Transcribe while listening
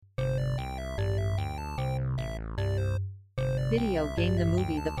Video Game the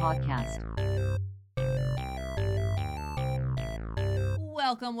Movie the Podcast.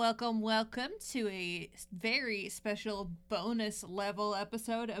 Welcome to a very special bonus level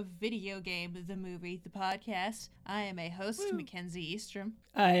episode of Video Game the Movie the Podcast. I am a host, Mackenzie Eastrom.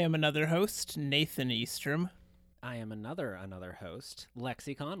 I am another host, Nathan Eastrom. I am another host,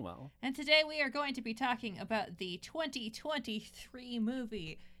 Lexi Conwell. And today we are going to be talking about the 2023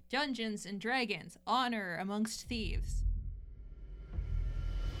 movie Dungeons & Dragons: Honor Amongst Thieves.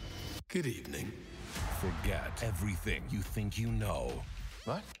 Good evening. Forget everything you think you know.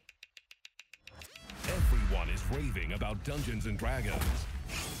 What? Everyone is raving about Dungeons & Dragons.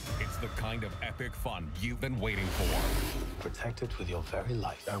 It's the kind of epic fun you've been waiting for. Protect it with your very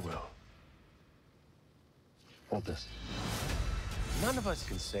life. I will. Hold this. None of us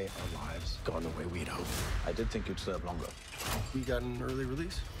can say our lives gone the way we'd hoped. I did think you'd serve longer. We got an early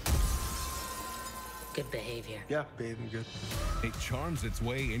release? Good behavior. Yeah, behaving good. It charms its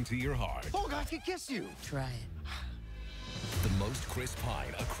way into your heart. Oh, I can kiss you. Try it. The most Chris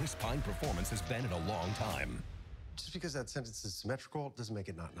Pine a Chris Pine performance has been in a long time. Just because that sentence is symmetrical doesn't make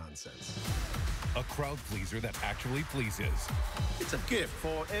it not nonsense. A crowd pleaser that actually pleases. It's a gift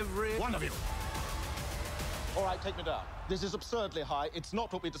for every one of you. All right, take me down. This is absurdly high. It's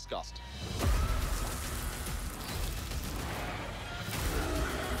not what we discussed.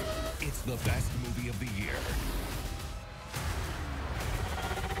 It's the best movie of the year.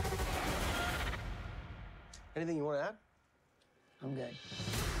 Anything you want to add? I'm good.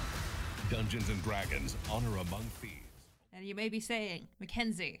 Dungeons & Dragons: Honor Among Thieves. And you may be saying,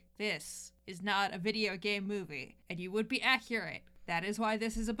 Mackenzie, this is not a video game movie. And you would be accurate. That is why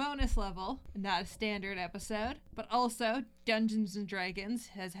this is a bonus level, not a standard episode. But also, Dungeons & Dragons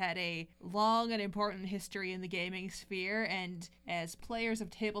has had a long and important history in the gaming sphere, and as players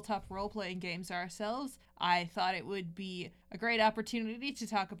of tabletop role-playing games ourselves, I thought it would be a great opportunity to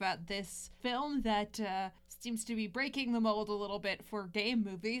talk about this film that seems to be breaking the mold a little bit for game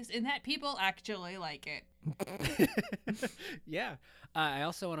movies, in that people actually like it. Yeah. I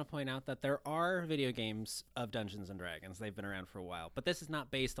also want to point out that there are video games of Dungeons & Dragons. They've been around for a while, but this is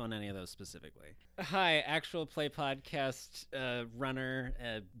not based on any of those specifically. Hi, actual play podcast runner,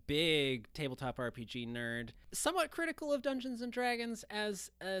 a big tabletop RPG nerd, somewhat critical of Dungeons & Dragons as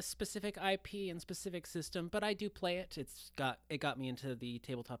a specific IP and specific system, but I do play it. It got me into the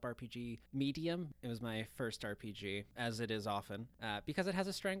tabletop RPG medium. It was my first RPG, as it is often, because it has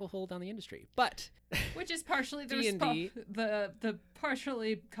a stranglehold on the industry. But which is partially D&D. the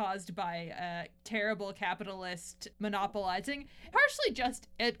partially caused by terrible capitalist monopolizing, partially just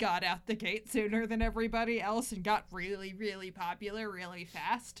it got out the gate sooner than everybody else and got really, really popular really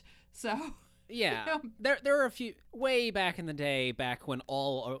fast. So yeah, you know. there were a few way back in the day, back when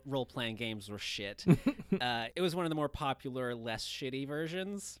all role-playing games were shit. It was one of the more popular, less shitty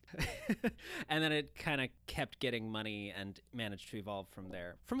versions. And then it kind of kept getting money and managed to evolve from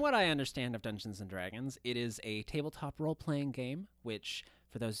there. From what I understand of Dungeons & Dragons, it is a tabletop role-playing game, which,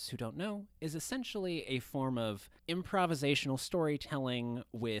 for those who don't know, is essentially a form of improvisational storytelling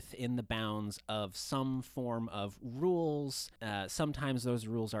within the bounds of some form of rules. Sometimes those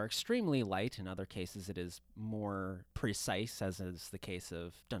rules are extremely light. In other cases, it is more precise, as is the case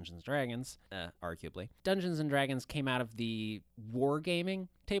of Dungeons & Dragons, arguably. Dungeons & Dragons came out of the wargaming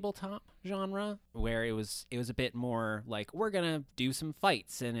tabletop genre, where it was a bit more like, we're gonna do some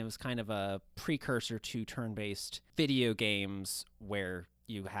fights, and it was kind of a precursor to turn-based video games where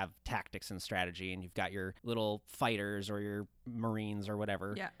you have tactics and strategy, and you've got your little fighters or your Marines or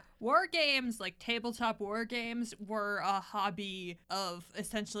whatever. Yeah. War games, like tabletop war games, were a hobby of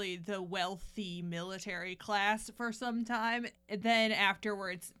essentially the wealthy military class for some time. And then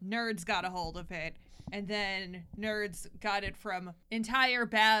afterwards, nerds got a hold of it. And then nerds got it from entire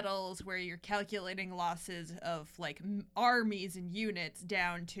battles where you're calculating losses of like armies and units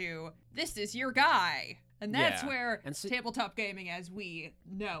down to, this is your guy. And that's where tabletop gaming as we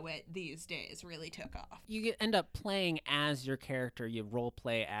know it these days really took off. You end up playing as your character. You role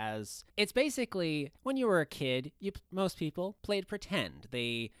play as... It's basically, when you were a kid, most people played pretend.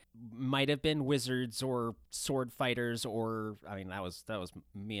 They might have been wizards or sword fighters, or... I mean, that was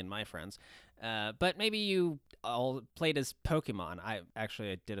me and my friends. But maybe you all played as Pokemon. I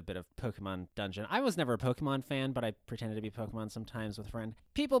did a bit of Pokemon Dungeon. I was never a Pokemon fan, but I pretended to be Pokemon sometimes with a friend.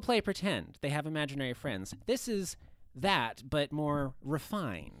 People play pretend. They have imaginary friends. This is that, but more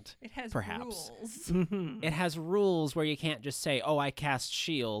refined. It has perhaps. rules. It has rules where you can't just say, oh, I cast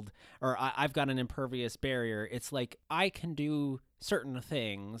shield, or I've got an impervious barrier. It's like, I can do certain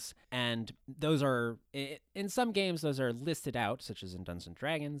things, and those are, in some games, those are listed out, such as in Dungeons &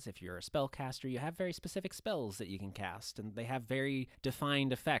 Dragons. If you're a spellcaster, you have very specific spells that you can cast, and they have very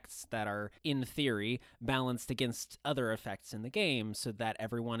defined effects that are, in theory, balanced against other effects in the game so that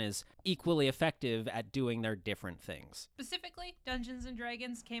everyone is equally effective at doing their different things. Specifically, Dungeons &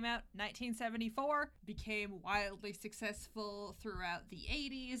 Dragons came out 1974, became wildly successful throughout the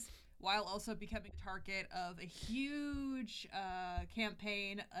 80s, while also becoming a target of a huge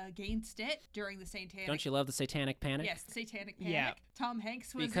campaign against it during the Satanic... Don't you love the Satanic Panic? Yes, Satanic Panic. Yeah. Tom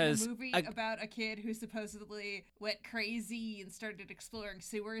Hanks was Because in a movie about a kid who supposedly went crazy and started exploring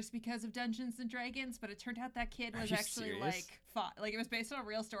sewers because of Dungeons & Dragons, but it turned out that kid was you actually, serious? like, it was based on a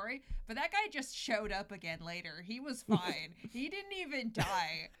real story, but that guy just showed up again later. He was fine. He didn't even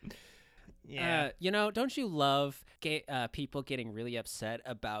die. Yeah. Don't you love people getting really upset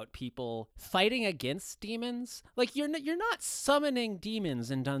about people fighting against demons? Like, you're not summoning demons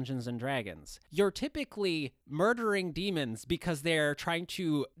in Dungeons and Dragons. You're typically murdering demons because they're trying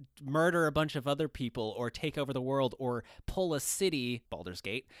to murder a bunch of other people or take over the world or pull a city, Baldur's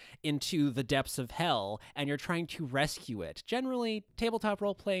Gate, into the depths of hell, and you're trying to rescue it. Generally, tabletop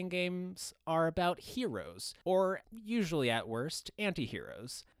role-playing games are about heroes, or usually at worst,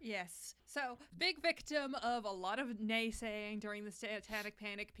 anti-heroes. Yes. So, big victim of a lot of naysaying during the Satanic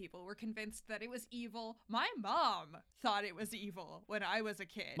Panic. People were convinced that it was evil. My mom thought it was evil when I was a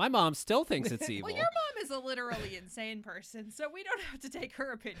kid. My mom still thinks it's evil. Well, your mom is a literally insane person, so we don't have to take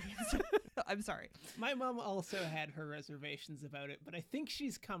her opinions. I'm sorry. My mom also had her reservations about it, but I think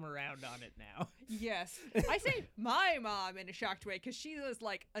she's come around on it now. Yes. I say my mom in a shocked way because she was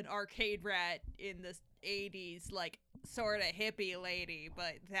like an arcade rat in the 80s, like sort of hippie lady,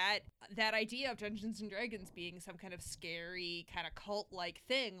 but that idea of Dungeons and Dragons being some kind of scary kind of cult-like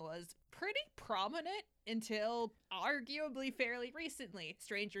thing was pretty prominent until arguably fairly recently.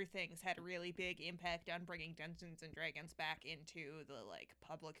 Stranger Things had a really big impact on bringing Dungeons and Dragons back into the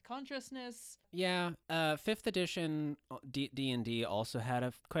public consciousness. Yeah, 5th edition D&D also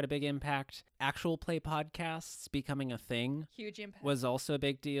had quite a big impact. Actual play podcasts becoming a thing. Huge impact. Was also a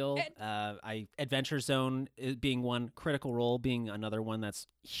big deal. Adventure Zone being one, Critical Role being another one that's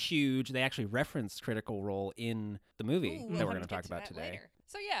huge. They actually referenced Critical Role in the movie that we're going to talk about today. Later.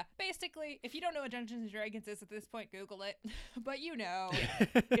 So yeah, basically, if you don't know what Dungeons & Dragons is at this point, Google it. But you know.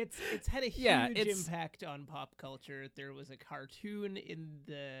 It's had a huge impact on pop culture. There was a cartoon in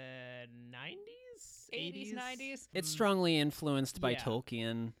the 90s? 80s, 90s. It's strongly influenced by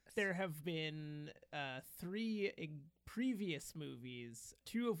Tolkien. There have been 3 previous movies,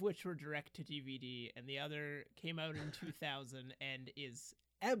 2 of which were direct to DVD, and the other came out in 2000 and is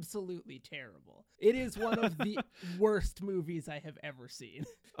absolutely terrible. It is one of the worst movies I have ever seen.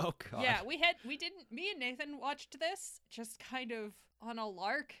 Oh god. Yeah, me and Nathan watched this just kind of on a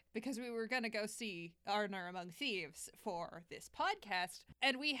lark because we were going to go see Arner Among Thieves for this podcast,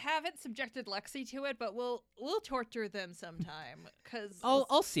 and we haven't subjected Lexi to it, but we'll torture them sometime cuz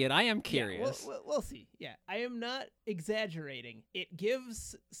I'll see it. I am curious. Yeah, we'll see. Yeah, I am not exaggerating. It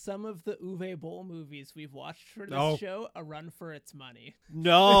gives some of the Uwe Boll movies we've watched for this show a run for its money.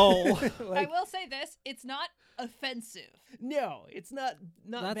 No. I will say this, it's not offensive. No, it's not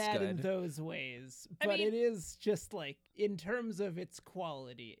That's bad good. in those ways, but it is just in terms of its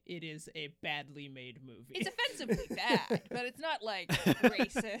quality, it is a badly made movie. It's offensively bad, but it's not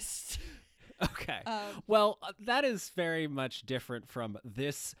racist. Okay. Well, that is very much different from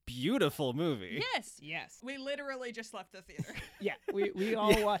this beautiful movie. Yes. We literally just left the theater. Yeah, we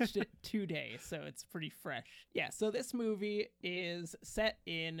all watched it today, so it's pretty fresh. Yeah, so this movie is set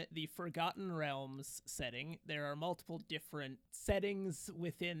in the Forgotten Realms setting. There are multiple different settings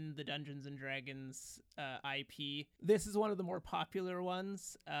within the Dungeons & Dragons IP. This is one of the more popular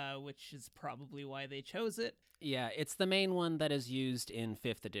ones, which is probably why they chose it. Yeah, it's the main one that is used in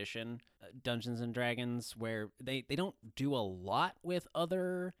 5th edition Dungeons and Dragons, where they don't do a lot with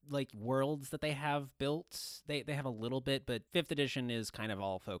other worlds that they have built. They have a little bit, but 5th edition is kind of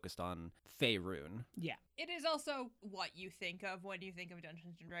all focused on Faerun. Yeah. It is also what you think of when you think of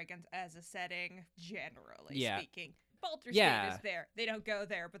Dungeons and Dragons as a setting, generally speaking. Baldur's Gate is there. They don't go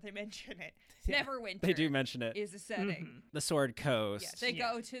there, but they mention it. Yeah. Neverwinter. They do mention it. Is a setting. Mm-hmm. The Sword Coast. Yeah, they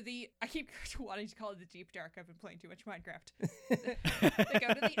go to the... I keep wanting to call it the Deep Dark. I've been playing too much Minecraft. They go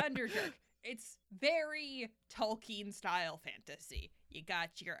to the Underdark. It's very Tolkien-style fantasy. You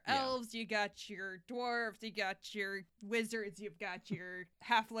got your elves, you got your dwarves, you got your wizards, you've got your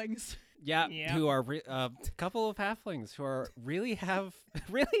halflings. Yeah, Yep. who are a couple of halflings who are really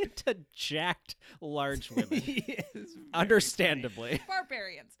into jacked large women. Yes, very Understandably.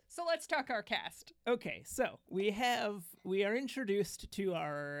 Barbarians. So let's talk our cast. Okay, so we are introduced to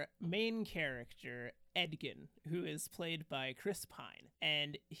our main character, Edgin, who is played by Chris Pine,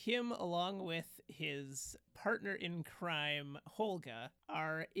 and him along with his partner in crime, Holga,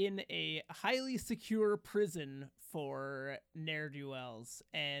 are in a highly secure prison for ne'er-do-wells,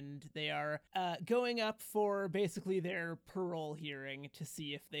 and they are going up for basically their parole hearing to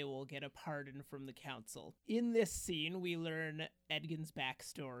see if they will get a pardon from the council. In this scene, we learn Edgin's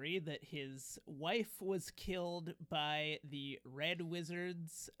backstory, that his wife was killed by the Red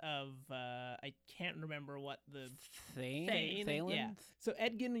Wizards of, I can't remember what the... Thane? Yeah. So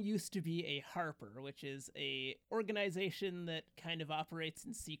Edgin used to be a Harper, which is a organization that kind of operates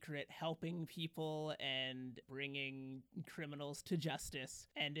in secret, helping people and bringing criminals to justice.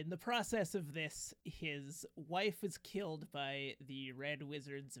 And in the process of this, his wife was killed by the Red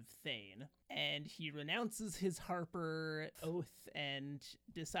Wizards of Thane, and he renounces his Harper oath and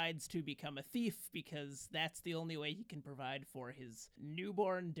decides to become a thief because that's the only way he can provide for his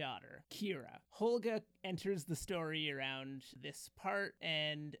newborn daughter, Kira. Holga enters the story around this part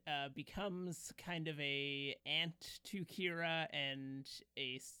and becomes kind of a aunt to Kira and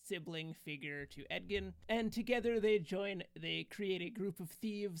a sibling figure to Edgin, and together they create a group of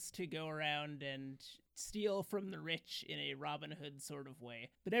thieves to go around and steal from the rich in a Robin Hood sort of way.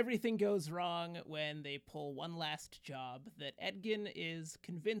 But everything goes wrong when they pull one last job that Edgin is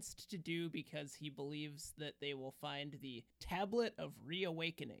convinced to do because he believes that they will find the Tablet of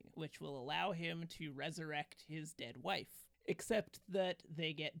Reawakening, which will allow him to resurrect his dead wife. Except that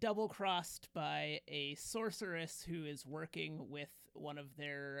they get double-crossed by a sorceress who is working with one of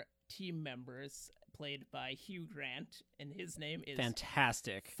their team members, played by Hugh Grant, and his name is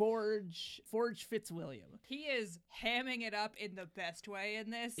Fantastic. Forge Fitzwilliam. He is hamming it up in the best way in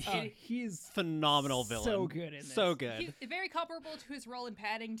this. He's Phenomenal villain. so good in this. So good. He's very comparable to his role in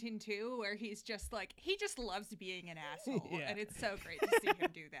Paddington 2, where he's just like, he just loves being an asshole, Yeah. and it's so great to see him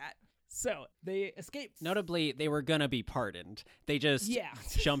do that. So they escape. Notably, they were gonna be pardoned. They just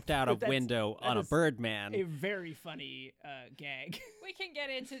jumped out a That's- window that on a is Birdman. A very funny gag. We can get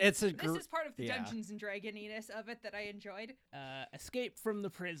into It's a this is part of the yeah. Dungeons and Dragoniness of it that I enjoyed. Escape from the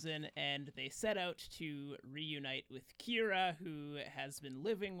prison, and they set out to reunite with Kira, who has been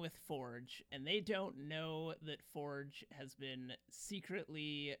living with Forge, and they don't know that Forge has been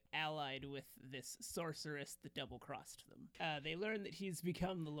secretly allied with this sorceress that double-crossed them. They learn that he's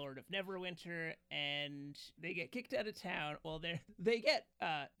become the Lord of Neverwinter, and they get kicked out of town. Well,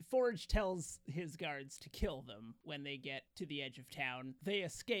 Forge tells his guards to kill them when they get to the edge of town. They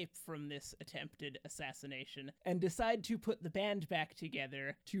escape from this attempted assassination and decide to put the band back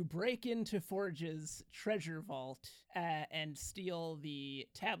together to break into Forge's treasure vault and steal the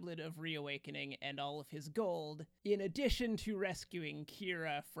Tablet of Reawakening and all of his gold, in addition to rescuing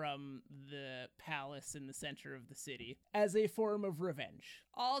Kira from the palace in the center of the city as a form of revenge.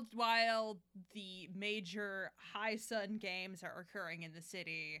 All while the major High Sun games are occurring in the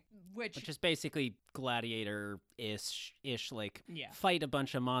city, which is basically gladiator-ish, like Yeah. fight a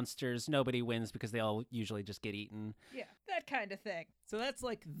bunch of monsters. Nobody wins because they all usually just get eaten. yeah, that kind of thing. So that's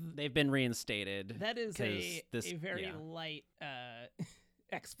like They've been reinstated. that is 'cause a very yeah. light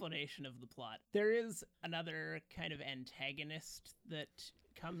explanation of the plot. There is another kind of antagonist that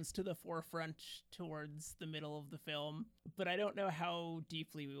comes to the forefront towards the middle of the film, but I don't know how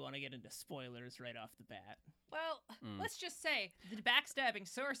deeply we want to get into spoilers right off the bat. Well, let's just say the backstabbing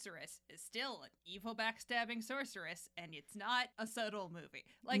sorceress is still an evil backstabbing sorceress, and it's not a subtle movie.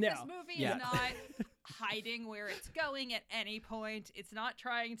 Like, No. this movie Yeah. is not hiding where it's going at any point. It's not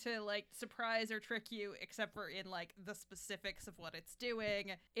trying to, like, surprise or trick you, except for in, like, the specifics of what it's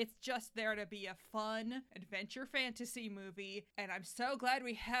doing. It's just there to be a fun adventure fantasy movie, and I'm so glad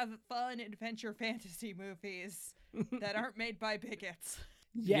we have fun adventure fantasy movies that aren't made by bigots.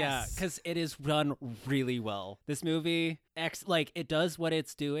 Yeah, Yes. because it is done really well. This movie, it does what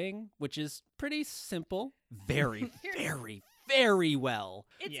it's doing, which is pretty simple, very, very, very well.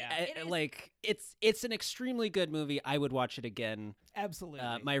 It's, Yeah. it is- It's an extremely good movie. I would watch it again. Absolutely.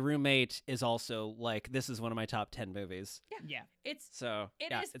 My roommate is also like, this is one of my top 10 movies. yeah. it's So It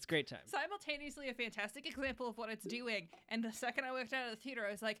yeah, is it's a great time. simultaneously a fantastic example of what it's doing, and the second I walked out of the theater,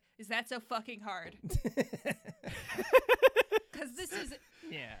 I was like, is that so fucking hard? Because this is...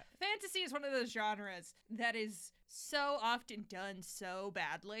 Yeah. Fantasy is one of those genres that is so often done so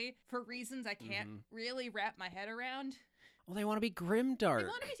badly for reasons I can't really wrap my head around. Well, they want to be grimdark. They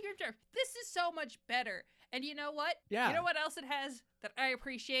want to be grimdark. This is so much better. And you know what? Yeah. You know what else it has that I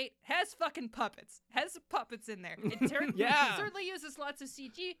appreciate? It has fucking puppets. It has puppets in there. It Yeah. certainly uses lots of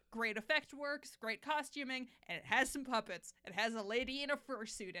CG, great effect works, great costuming, and it has some puppets. It has a lady in a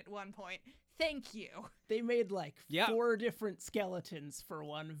fursuit at one point. Thank you. They made like Yeah. 4 different skeletons for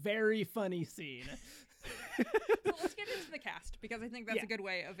one very funny scene. So let's get into the cast, because I think that's Yeah. a good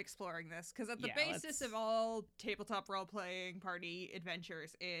way of exploring this. Because at the Yeah, basis let's- of all tabletop role-playing party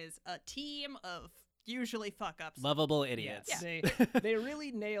adventures is a team of usually fuck-ups. Lovable idiots. They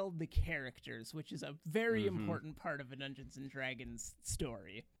really nailed the characters, which is a very important part of a Dungeons and Dragons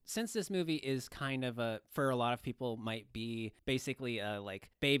story. Since this movie is kind of for a lot of people might be basically a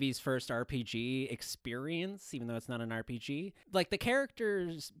like baby's first RPG experience, even though it's not an RPG, like the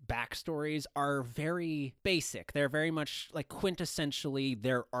characters' backstories are very basic. They're very much like quintessentially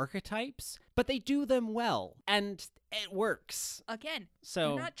their archetypes, but they do them well, and it works. Again,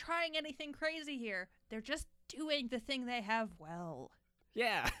 So they're not trying anything crazy here. They're just doing the thing they have well.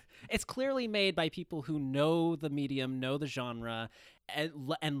 yeah, it's clearly made by people who know the medium, know the genre,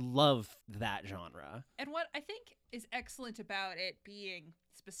 and love that genre. And what I think is excellent about it being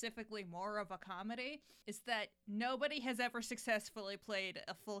specifically more of a comedy is that nobody has ever successfully played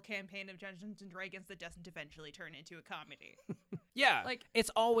a full campaign of Dungeons and Dragons that doesn't eventually turn into a comedy. Yeah, Like-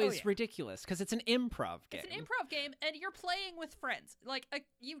 it's always yeah. ridiculous because it's an improv game. It's an improv game, and you're playing with friends. Like,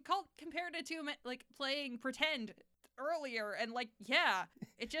 compared it to like playing pretend earlier, and like, yeah,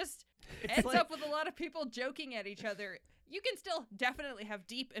 it just ends like- up with a lot of people joking at each other. You can still definitely have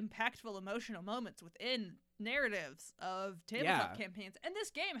deep, impactful, emotional moments within narratives of tabletop Yeah. campaigns, and this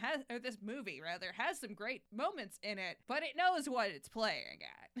game has, or this movie rather, has some great moments in it, but it knows what it's playing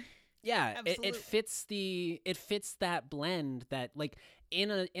at. Yeah, Absolutely. it fits that blend that like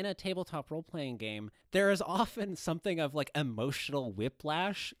in a tabletop role playing game, there is often something of like emotional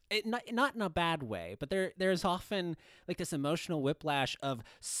whiplash. Not in a bad way, but there's often like this emotional whiplash of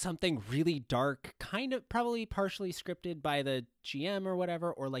something really dark, kind of probably partially scripted by the GM or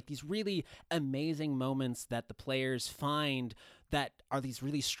whatever, or like these really amazing moments that the players find that are these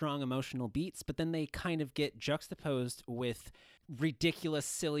really strong emotional beats, but then they kind of get juxtaposed with ridiculous,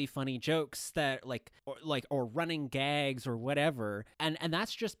 silly, funny jokes that or running gags or whatever, and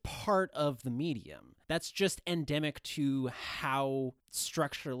that's just part of the medium. That's just endemic to how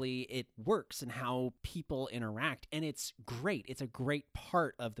structurally it works and how people interact, and it's great. It's a great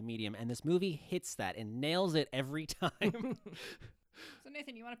part of the medium, and this movie hits that and nails it every time. So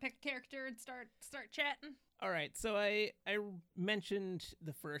Nathan, you want to pick a character and start chatting? All right, so I mentioned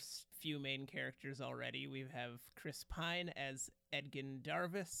the first few main characters already. We have Chris Pine as Edgin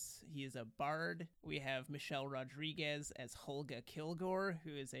Darvis. He is a bard. We have Michelle Rodriguez as Holga Kilgore,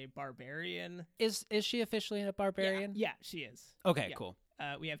 who is a barbarian. Is she officially a barbarian? Yeah, she is. Okay, Yeah. cool.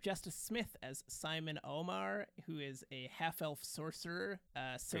 We have Justice Smith as Simon Omar, who is a half-elf sorcerer.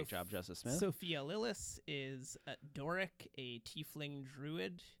 Great job, Justice Smith. Sophia Lillis is Doric, a tiefling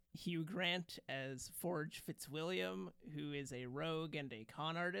druid. Hugh Grant as Forge Fitzwilliam, who is a rogue and a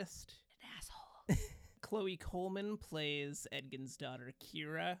con artist. An asshole. Chloe Coleman plays Edgin's daughter,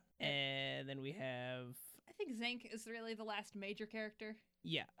 Kira. And then we have... I think Zank is really the last major character.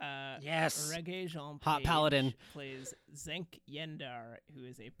 Yeah. Yes. Regé Jean Hot Page paladin. plays Zenk Yendar, who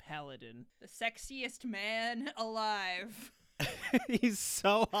is a paladin. The sexiest man alive. He's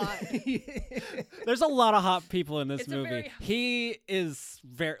so hot. There's a lot of hot people in this It's a movie. very- He is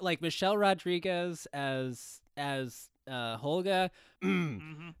very like Michelle Rodriguez as Holga.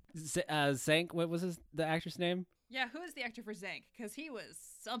 Zank. What was the actor's name? Yeah, who is the actor for Zank? Because he was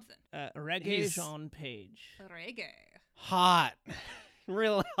something. Regé He's- Jean Page. Reggae. Hot,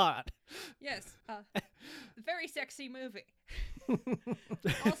 real hot. Yes, very sexy movie.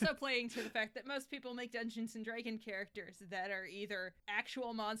 Also playing to the fact that most people make Dungeons and Dragon characters that are either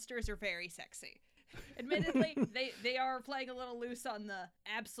actual monsters or very sexy. Admittedly, they are playing a little loose on the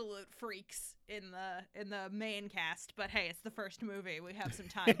absolute freaks in the main cast, but hey, it's the first movie. We have some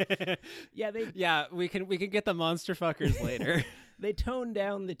time. Yeah, we can get the monster fuckers later. they toned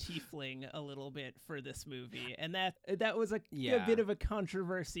down the tiefling a little bit for this movie, and that was a Yeah. bit of a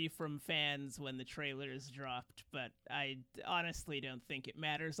controversy from fans when the trailers dropped, but I honestly don't think it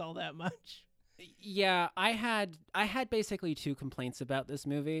matters all that much. Yeah, I had basically 2 complaints about this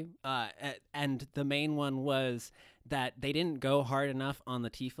movie, and the main one was that they didn't go hard enough on the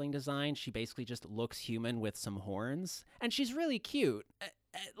tiefling design. She basically just looks human with some horns, and she's really cute.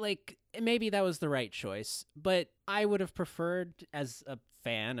 Like, maybe that was the right choice, but I would have preferred, as a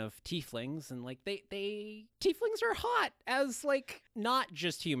fan of tieflings, and like tieflings are hot as like not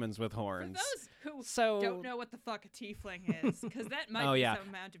just humans with For horns. those who So- don't know what the fuck a tiefling is, because that might Oh, be yeah. some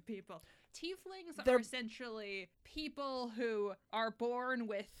amount of people. Tieflings They're- are essentially people who are born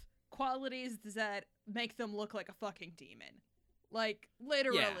with qualities that make them look like a fucking demon. Like,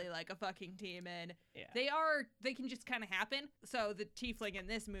 literally like a fucking demon. Yeah. They can just kind of happen. So the tiefling in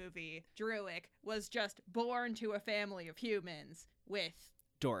this movie, Druick, was just born to a family of humans with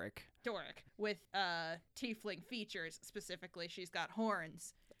Doric. with tiefling features. Specifically, she's got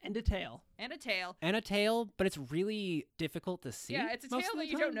horns And a tail. and a tail. And a tail, but it's really difficult to see. Yeah, it's a most tail of the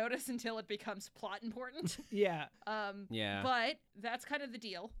that you don't time. notice until it becomes plot important. Yeah. Yeah. But that's kind of the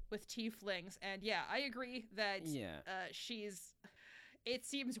deal with tieflings. And yeah, I agree that Yeah. it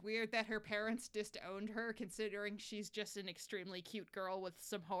seems weird that her parents disowned her, considering she's just an extremely cute girl with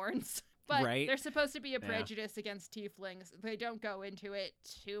some horns. But Right. there's supposed to be a Yeah. prejudice against tieflings. They don't go into it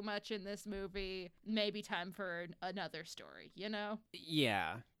too much in this movie. Maybe time for another story, you know?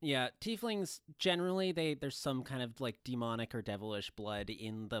 Yeah. Tieflings generally there's some kind of like demonic or devilish blood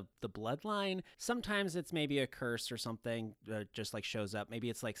in the bloodline. Sometimes it's maybe a curse or something just like shows up. Maybe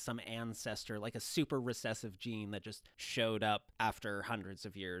it's like some ancestor, like a super recessive gene that just showed up after hundreds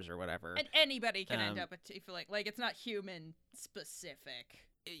of years or whatever. And anybody can end up a tiefling. Like, it's not human specific.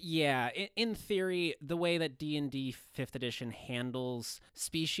 Yeah, in theory, the way that D&D 5th edition handles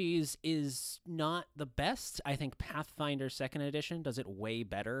species is not the best. I think Pathfinder 2nd edition does it way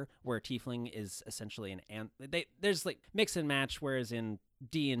better, where Tiefling is essentially there's like mix and match, whereas in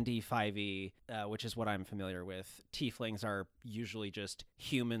D&D 5e, which is what I'm familiar with, Tieflings are usually just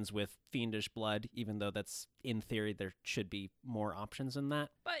humans with fiendish blood, even though that's, in theory, there should be more options than that.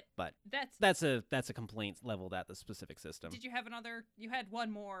 But that's a complaint leveled at the specific system. Did you have you had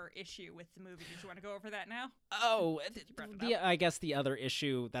one more issue with the movie. Did you want to go over that now? Oh, You brought it up. I guess the other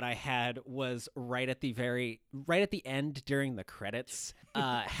issue that I had was right at the end during the credits.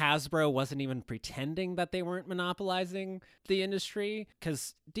 Hasbro wasn't even pretending that they weren't monopolizing the industry,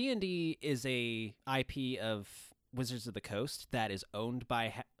 because D&D is a IP of Wizards of the Coast that is owned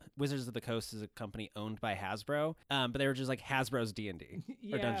by Wizards of the Coast is a company owned by Hasbro, but they were just like Hasbro's D&D or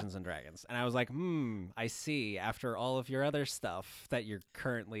Yeah. Dungeons and Dragons, and I was like, I see. After all of your other stuff that you're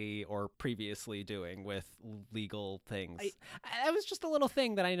currently or previously doing with legal things, that was just a little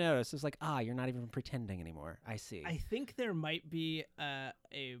thing that I noticed. It was like, you're not even pretending anymore. I see. I think there might be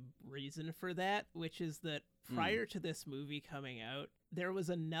a reason for that, which is that prior to this movie coming out, there was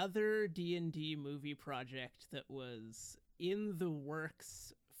another D&D movie project that was in the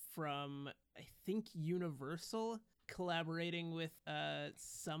works from, I think, Universal, collaborating with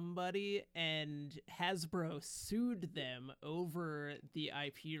somebody, and Hasbro sued them over the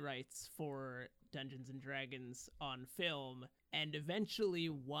IP rights for Dungeons and Dragons on film, and eventually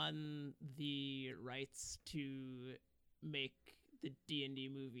won the rights to make the D&D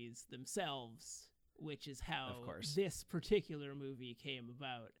movies themselves, which is how Of course. this particular movie came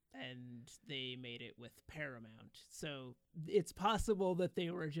about, and they made it with Paramount. So it's possible that they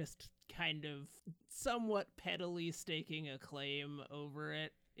were just kind of somewhat pettily staking a claim over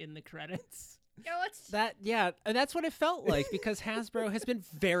it in the credits. That's what it felt like, because Hasbro has been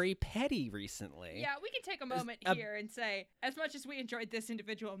very petty recently. Yeah, we can take a moment here and say, as much as we enjoyed this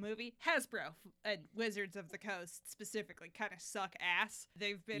individual movie, Hasbro and Wizards of the Coast specifically kind of suck ass.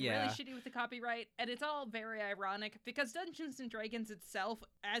 They've been really shitty with the copyright, and it's all very ironic because Dungeons and Dragons itself,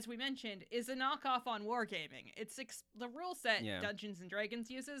 as we mentioned, is a knockoff on wargaming. The rule set Dungeons and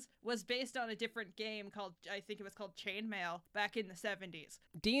Dragons uses was based on a different game called, I think it was called Chainmail, back in the 70s.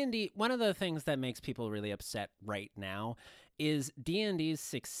 D&D, one of the things that makes people really upset right now is D&D's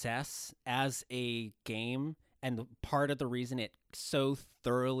success as a game, and part of the reason it so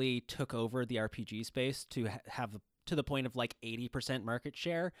thoroughly took over the RPG space to have to the point of like 80% market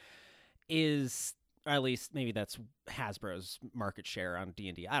share is, or at least maybe that's Hasbro's market share on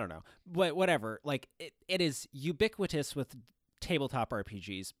D&D. I don't know. Whatever. Like it is ubiquitous with tabletop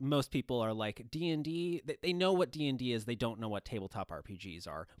RPGs. Most people are like, D&D, they know what D&D is, they don't know what tabletop RPGs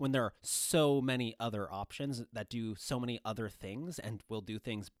are, when there are so many other options that do so many other things and will do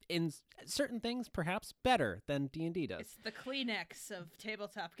things in certain things perhaps better than D&D does. It's the Kleenex of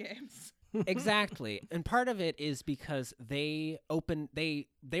tabletop games. Exactly. And part of it is because they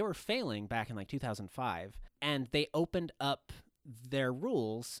were failing back in like 2005, and they opened up their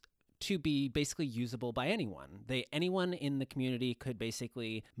rules to be basically usable by anyone. Anyone in the community could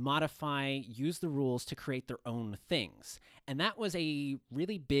basically use the rules to create their own things. And that was a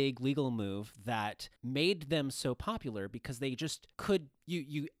really big legal move that made them so popular, because they just could,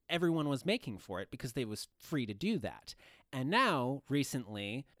 everyone was making for it because they was free to do that. And now,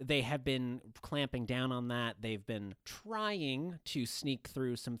 recently, they have been clamping down on that. They've been trying to sneak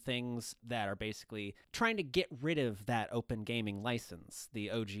through some things that are basically trying to get rid of that open gaming license, the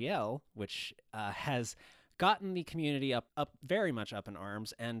OGL, which has gotten the community up very much up in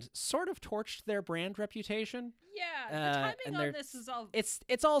arms and sort of torched their brand reputation. Yeah, the timing on this is all...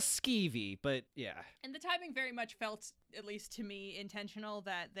 It's all skeevy, but yeah. And the timing very much felt, at least to me, intentional,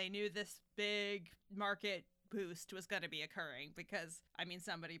 that they knew this big market boost was going to be occurring because, I mean,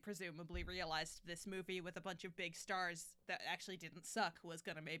 somebody presumably realized this movie with a bunch of big stars that actually didn't suck was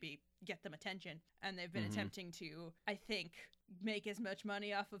going to maybe get them attention. And they've been attempting to, I think, make as much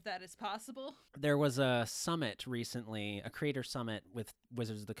money off of that as possible. There was a summit recently, a creator summit with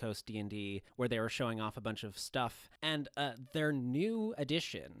Wizards of the Coast D&D, where they were showing off a bunch of stuff. And their new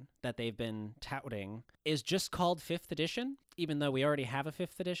edition that they've been touting is just called 5th edition, even though we already have a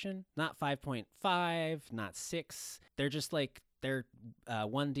 5th edition. Not 5.5, not 6. They're just like, their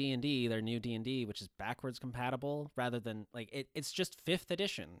 1 D&D, their new D&D, which is backwards compatible, rather than like it's just 5th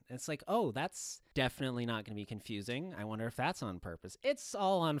edition. It's like, oh, that's definitely not going to be confusing. I wonder if that's on purpose. It's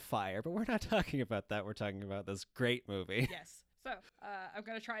all on fire, but we're not talking about that. We're talking about this great movie. Yes. So, I'm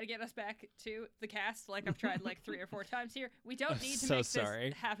going to try to get us back to the cast like I've tried like 3 or 4 times here. We don't need to make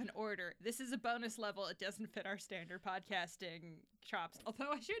this have an order. This is a bonus level. It doesn't fit our standard podcasting chops.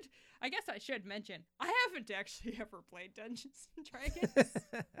 Although I guess I should mention, I haven't actually ever played Dungeons & Dragons.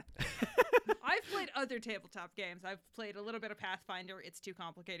 I've played other tabletop games. I've played a little bit of Pathfinder. It's too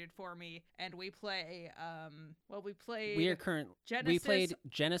complicated for me. And we play, Genesis. We played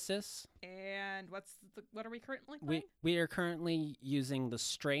Genesis. And what are we currently playing? We are currently using the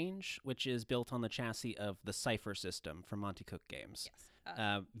Strange, which is built on the chassis of the Cypher system from Monty Cook Games. Yes.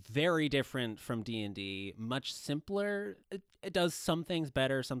 Very different from D&D, much simpler. It does some things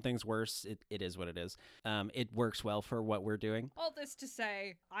better, some things worse. It is what it is. It works well for what we're doing. All this to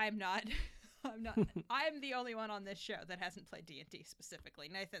say, I'm the only one on this show that hasn't played D&D specifically.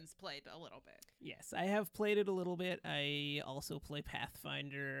 Nathan's played a little bit. Yes, I have played it a little bit. I also play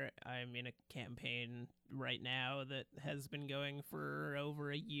Pathfinder. I'm in a campaign right now that has been going for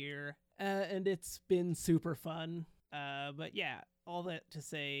over a year, and it's been super fun. But yeah, all that to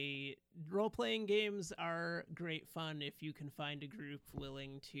say, role-playing games are great fun if you can find a group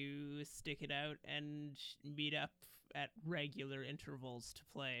willing to stick it out and meet up at regular intervals to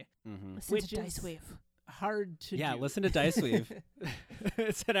play. Listen to Diceweave. Hard to do. Yeah, listen to Diceweave.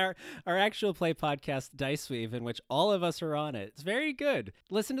 It's at our actual play podcast, Diceweave, in which all of us are on it. It's very good.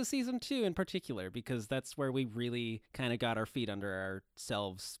 Listen to season 2 in particular, because that's where we really kind of got our feet under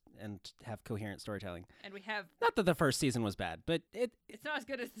ourselves and have coherent storytelling. And we have... Not that the first season was bad, but it's not as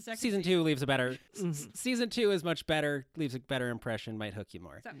good as the second season. 2 leaves a better... Season 2 is much better, leaves a better impression, might hook you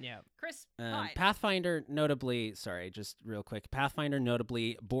more. So, yeah. Chris Pine. Pathfinder, notably... Sorry, just real quick. Pathfinder,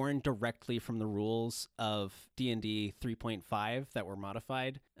 notably born directly from the rules of D&D 3.5 that were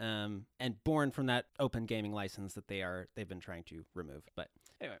modified, and born from that open gaming license that they've been trying to remove. But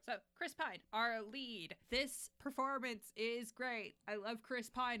anyway. So, Chris Pine, our lead. This performance is great. I love Chris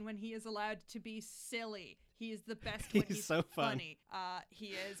Pine when he is allowed to be silly. He is the best when he's so funny.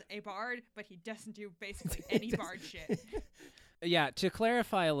 He is a bard, but he doesn't do basically any bard shit. Yeah, to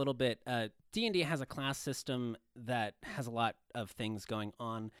clarify a little bit, D&D has a class system that has a lot of things going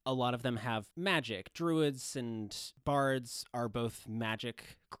on. A lot of them have magic. Druids and bards are both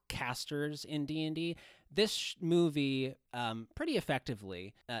magic casters in D&D. This movie pretty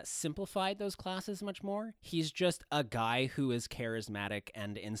effectively simplified those classes much more. He's just a guy who is charismatic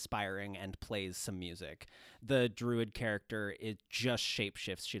and inspiring and plays some music. The druid character, it just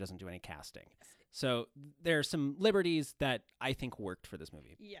shapeshifts. She doesn't do any casting. So there's some liberties that I think worked for this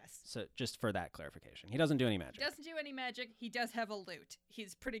movie. Yes. So just for that clarification. He doesn't do any magic. He doesn't do any magic. He does have a lute.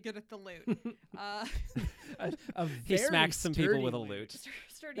 He's pretty good at the lute. He smacks some people with a lute.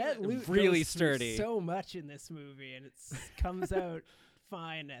 Sturdy That lute. lute Really goes through sturdy. so much in this movie, and it comes out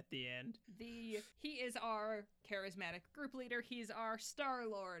fine at the end. He is our charismatic group leader. He's our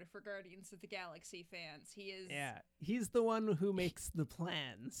Star-Lord for Guardians of the Galaxy fans. He's the one who makes the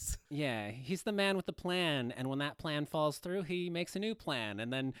plans. Yeah, he's the man with the plan, and when that plan falls through, he makes a new plan,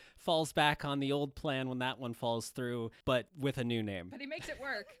 and then falls back on the old plan when that one falls through, but with a new name. But he makes it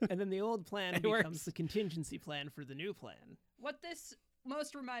work. And then the old plan It becomes works. the contingency plan for the new plan. What this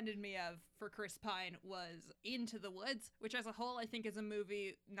most reminded me of for Chris Pine was Into the Woods, which as a whole I think is a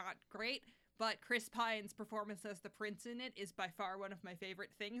movie not great, but Chris Pine's performance as the prince in it is by far one of my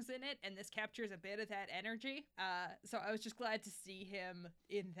favorite things in it, and this captures a bit of that energy. So I was just glad to see him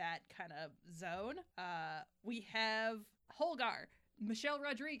in that kind of zone. We have Holgar. Michelle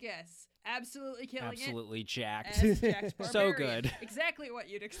Rodriguez, absolutely killing it. Absolutely jacked. As Jack's So Barbarian. good. Exactly what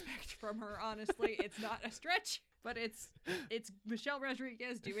you'd expect from her, honestly. It's not a stretch, but it's Michelle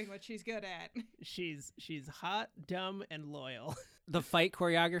Rodriguez doing what she's good at. She's hot, dumb, and loyal. The fight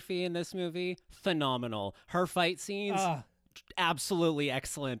choreography in this movie, phenomenal. Her fight scenes, absolutely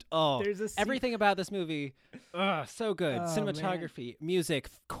excellent. Oh, There's a everything about this movie, so good. Oh, Cinematography, music,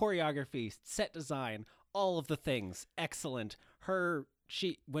 choreography, set design, all of the things, excellent.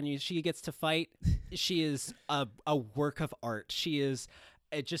 She gets to fight, she is a work of art. She is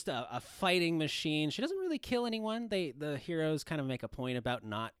just a fighting machine. She doesn't really kill anyone. The heroes kind of make a point about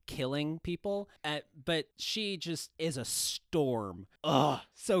not killing people, but she just is a storm.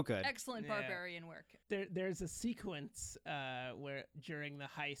 So good. Excellent Yeah. barbarian work. There's a sequence where during the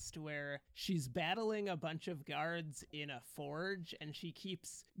heist where she's battling a bunch of guards in a forge, and she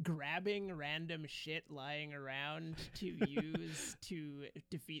keeps grabbing random shit lying around to use to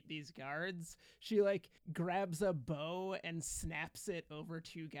defeat these guards. She like grabs a bow and snaps it over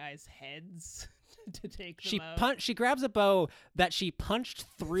two guys' heads to take them out. She grabs a bow that she punched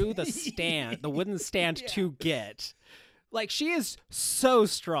through the stand, the wooden stand to get. Like, she is so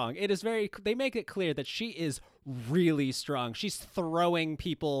strong. They make it clear that she is really strong. She's throwing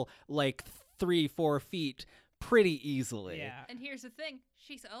people like 3-4 feet pretty easily. Yeah. And here's the thing,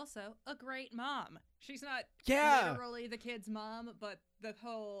 she's also a great mom. She's not Yeah. literally the kid's mom, but the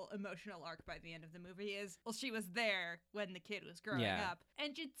whole emotional arc by the end of the movie is, well, she was there when the kid was growing up.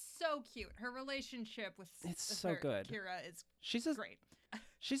 And it's so cute. Her relationship with so good. Kira is great.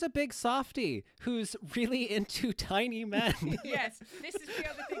 She's a big softie who's really into tiny men. Yes, this is the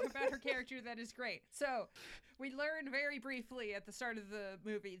other thing about her character that is great. So, we learn very briefly at the start of the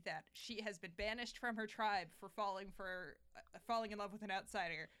movie that she has been banished from her tribe for falling in love with an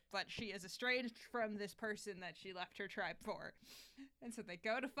outsider, but she is estranged from this person that she left her tribe for. And so they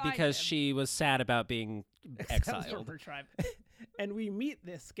go to find because him. she was sad about being Exiled from exiled. her tribe. And we meet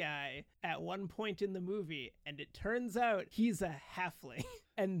this guy at one point in the movie, and it turns out he's a halfling.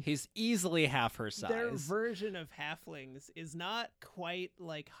 And He's easily half her size. their version of halflings is not quite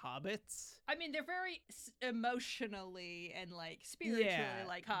like hobbits. I mean, they're very emotionally and like spiritually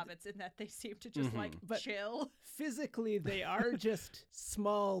like hobbits in that they seem to just like chill. Physically, they are just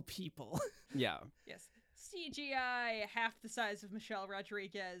small people. Yeah. Yes. CGI, half the size of Michelle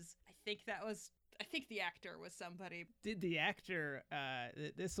Rodriguez. I think the actor was somebody. Did the actor,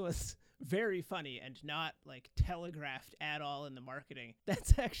 this was very funny and not like telegraphed at all in the marketing.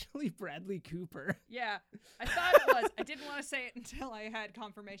 That's actually Bradley Cooper. Yeah, I thought it was. I didn't want to say it until I had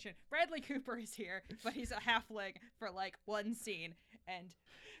confirmation. Bradley Cooper is here, but he's a halfling for like one scene,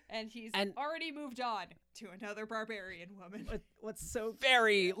 and he's already moved on to another barbarian woman. What's so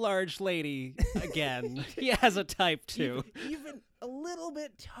Very large lady again. He has a type too. even a little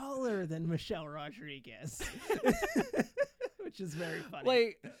bit taller than Michelle Rodriguez. Which is very funny.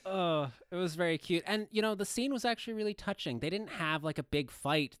 Like, it was very cute. And, the scene was actually really touching. They didn't have, like, a big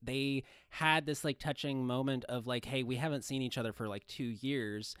fight. They had this, like, touching moment of, like, hey, we haven't seen each other for, like, 2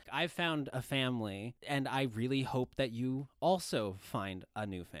 years. I've found a family, and I really hope that you also find a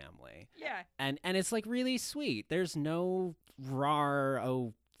new family. Yeah. And it's, like, really sweet. There's no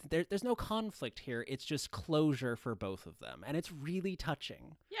there's no conflict here. It's just closure for both of them. And it's really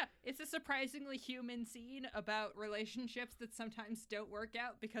touching. Yeah, it's a surprisingly human scene about relationships that sometimes don't work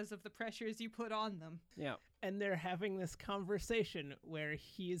out because of the pressures you put on them. Yeah. And they're having this conversation where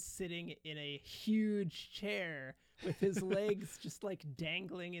he's sitting in a huge chair with his legs just like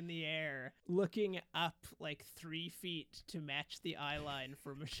dangling in the air, looking up like 3 feet to match the eye line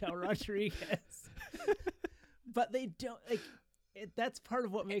for Michelle Rodriguez. But they don't that's part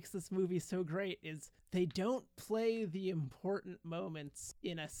of what makes this movie so great is they don't play the important moments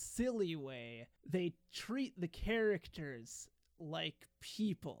in a silly way. They treat the characters like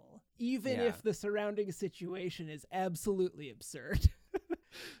people, even if the surrounding situation is absolutely absurd.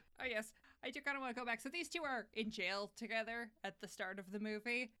 Oh, yes. I do kind of want to go back. So these two are in jail together at the start of the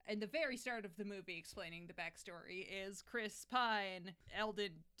movie. And the very start of the movie, explaining the backstory, is Chris Pine,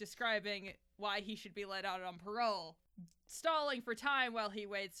 Eldon, describing why he should be let out on parole, stalling for time while he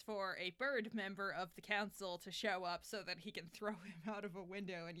waits for a bird member of the council to show up so that he can throw him out of a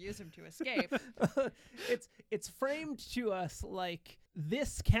window and use him to escape. It's framed to us like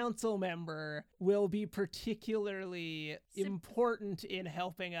this council member will be particularly important in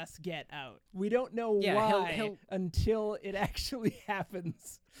helping us get out. We don't know why until it actually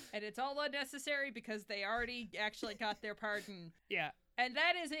happens. And it's all unnecessary because they already actually got their pardon. Yeah. And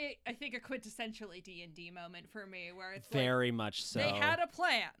that is I think a quintessentially D&D moment for me, where it's very much so. They had a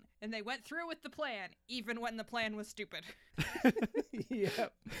plan. And they went through with the plan, even when the plan was stupid.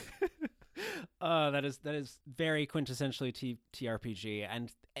 Yep. That is very quintessentially TRPG,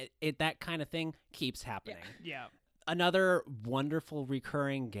 and that kind of thing keeps happening. Yeah. Another wonderful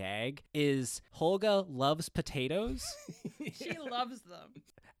recurring gag is Holga loves potatoes She loves them.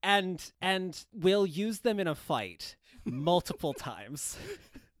 and will use them in a fight multiple times.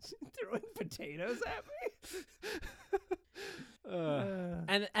 Throwing potatoes at me?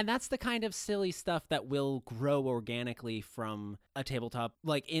 And that's the kind of silly stuff that will grow organically from a tabletop,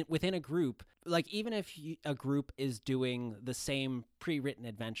 like within a group. Like even if a group is doing the same pre-written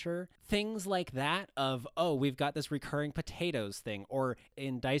adventure, things like that of, oh, we've got this recurring potatoes thing, or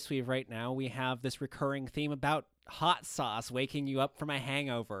in Dice Weave right now we have this recurring theme about hot sauce waking you up from a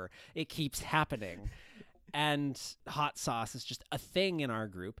hangover. It keeps happening. And hot sauce is just a thing in our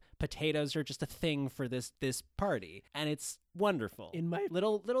group. Potatoes are just a thing for this party, and it's wonderful. In my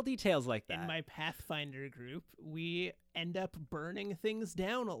little details like that. In my Pathfinder group, we end up burning things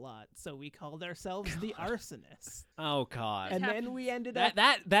down a lot, so we called ourselves the arsonists. Oh God! And then we ended up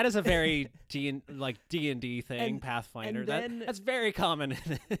that is a very D&D thing, Pathfinder. and then- That's very common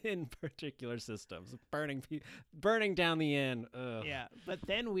in particular systems. Burning down the inn. Ugh. Yeah, but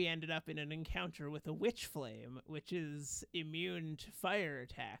then we ended up in an encounter with a witch flame, which is immune to fire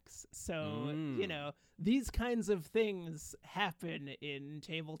attacks. So, you know, these kinds of things happen in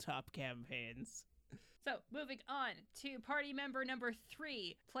tabletop campaigns. So, moving on to party member number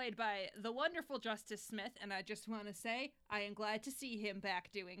 3, played by the wonderful Justice Smith, and I just want to say, I am glad to see him back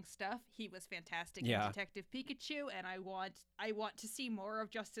doing stuff. He was fantastic in Detective Pikachu, and I want to see more of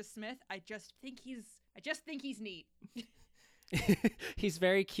Justice Smith. I just think he's neat. He's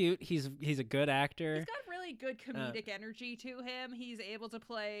very cute. He's a good actor. He's got really good comedic energy to him. He's able to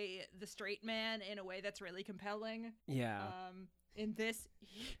play the straight man in a way that's really compelling. Yeah. In this,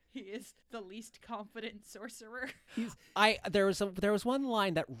 he is the least confident sorcerer. There was one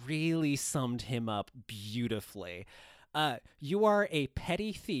line that really summed him up beautifully. You are a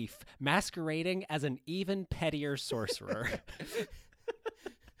petty thief masquerading as an even pettier sorcerer.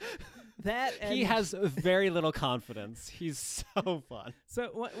 He has very little confidence. He's so fun. So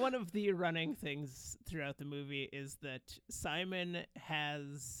one of the running things throughout the movie is that Simon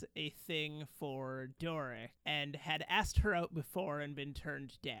has a thing for Doric and had asked her out before and been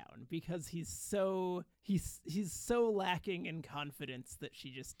turned down because he's so lacking in confidence that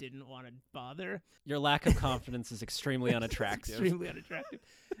she just didn't want to bother. Your lack of confidence is extremely unattractive. Extremely unattractive.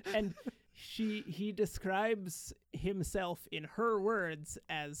 And he describes himself in her words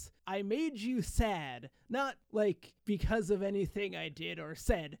as, I made you sad, not like because of anything I did or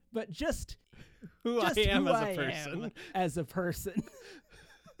said, but just who I am as a person.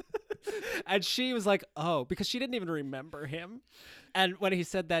 And she was like, oh, because she didn't even remember him. And when he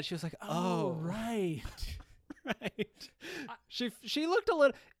said that, she was like, oh, right. Right. She looked a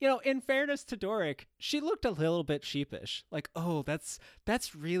little, in fairness to Doric, she looked a little bit sheepish. Like, oh, that's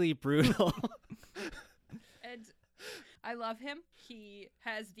really brutal. And I love him. He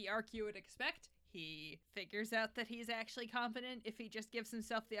has the arc you would expect. He figures out that he's actually competent if he just gives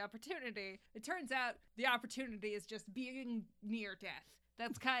himself the opportunity. It turns out the opportunity is just being near death.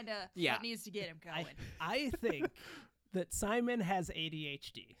 That's kind of what needs to get him going. I think that Simon has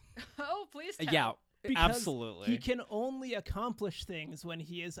ADHD. Oh, please tell. Yeah. Because absolutely. He can only accomplish things when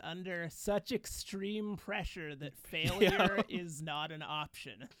he is under such extreme pressure that failure is not an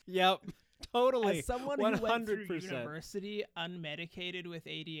option. Yep. Totally. As someone 100%. who went through university unmedicated with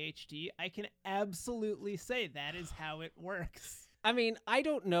ADHD, I can absolutely say that is how it works. I mean, I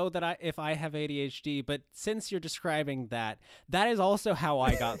don't know that if I have ADHD, but since you're describing that is also how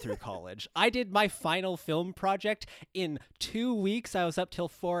I got through college. I did my final film project in 2 weeks. I was up till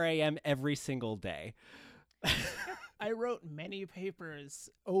 4 a.m. every single day. I wrote many papers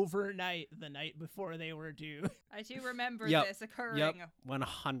overnight the night before they were due. I do remember this occurring. Yep,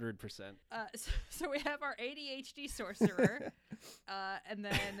 100%. So we have our ADHD sorcerer, and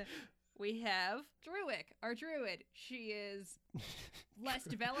then we have Druid, our druid. She is less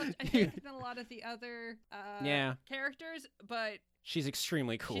developed, I think, than a lot of the other characters, but she's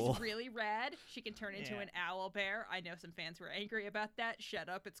extremely cool. She's really rad. She can turn into an owl bear. I know some fans were angry about that. Shut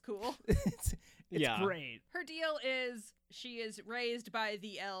up, it's cool. It's great. Her deal is she is raised by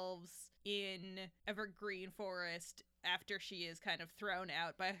the elves in Evergreen Forest after she is kind of thrown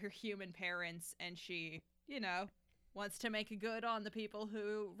out by her human parents, and she, wants to make good on the people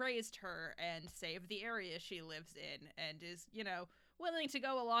who raised her and save the area she lives in, and is, willing to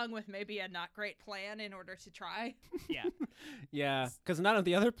go along with maybe a not great plan in order to try. Yeah. Yeah, because none of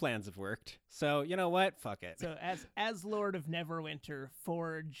the other plans have worked. So you know what? Fuck it. So as Lord of Neverwinter,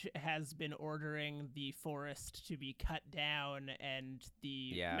 Forge has been ordering the forest to be cut down and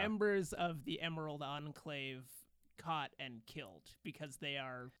the members of the Emerald Enclave caught and killed because they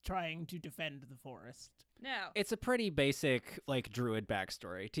are trying to defend the forest. Now, It's a pretty basic, like, druid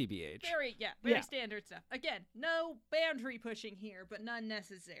backstory, TBH. very standard stuff. Again, no boundary pushing here, but none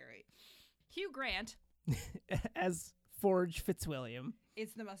necessary. Hugh Grant As Forge Fitzwilliam.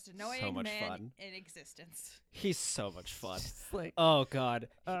 is the most annoying So much man fun. in existence. He's so much fun. It's like, Oh, God.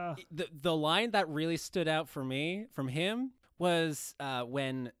 The line that really stood out for me from him was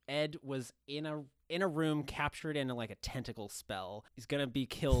when Ed was in a room captured in like a tentacle spell. He's gonna be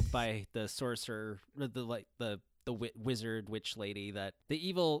killed by the sorcerer, the wizard witch lady, that the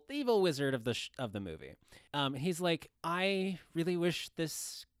evil wizard of the movie. He's like, I really wish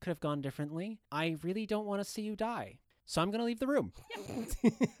this could have gone differently. I really don't want to see you die, so I'm gonna leave the room. Or,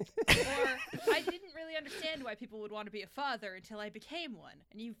 I didn't really understand why people would want to be a father until I became one,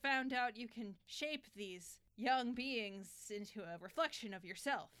 and you found out you can shape these young beings into a reflection of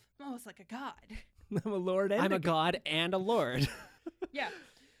yourself. I'm almost like a god. I'm a lord and I'm a god and a lord. Yeah.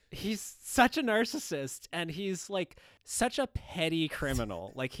 He's such a narcissist, and he's like such a petty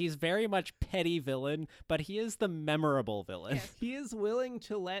criminal. Like, he's very much petty villain, but he is the memorable villain. Yes. He is willing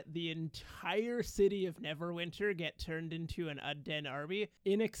to let the entire city of Neverwinter get turned into an Udden army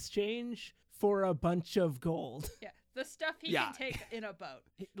in exchange for a bunch of gold. Yeah. The stuff he Yeah. can take in a boat.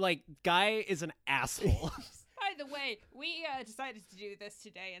 Like, guy is an asshole. By the way, we decided to do this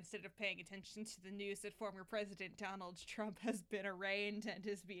today instead of paying attention to the news that former President Donald Trump has been arraigned and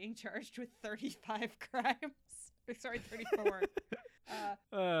is being charged with 35 crimes. Sorry, 34.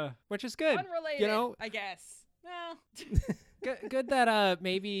 Which is good. Unrelated, You know, I guess. Well, good that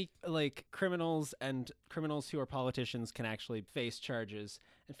maybe like criminals who are politicians can actually face charges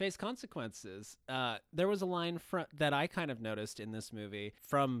and face consequences. There was a line that I kind of noticed in this movie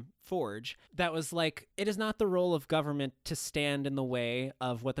from Forge that was like, it is not the role of government to stand in the way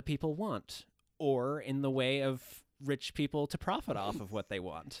of what the people want, or in the way of rich people to profit off of what they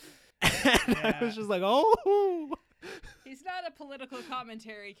want. And I was just like, oh. he's not a political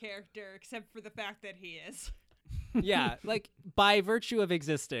commentary character except for the fact that he is. Yeah, like, by virtue of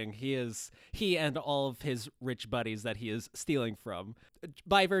existing, he and all of his rich buddies that he is stealing from,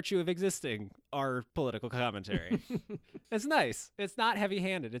 by virtue of existing, are political commentary. It's nice. It's not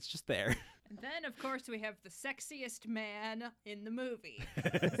heavy-handed. It's just there. And then, of course, we have the sexiest man in the movie,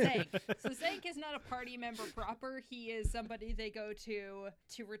 Zank. So Zank is not a party member proper. He is somebody they go to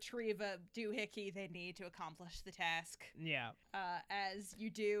retrieve a doohickey they need to accomplish the task. Yeah. As you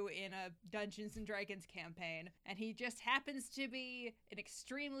do in a Dungeons & Dragons campaign. And he just happens to be an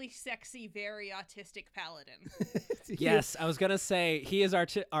extremely sexy, very autistic paladin. Yes, I was going to say, he is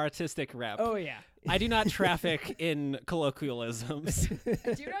artistic rep. Oh, yeah. I do not traffic in colloquialisms.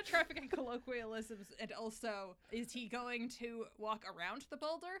 I do not traffic in colloquialisms, and also, is he going to walk around the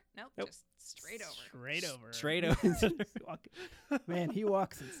boulder? Nope. Just straight over. Straight over. Man, he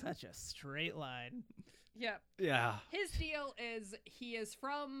walks in such a straight line. Yep. Yeah. His deal is he's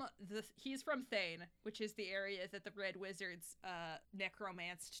from Thane, which is the area that the Red Wizards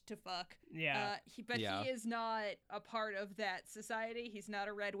necromanced to fuck. Yeah. He is not a part of that society. He's not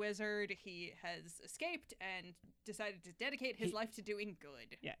a Red Wizard. He has escaped and decided to dedicate his life to doing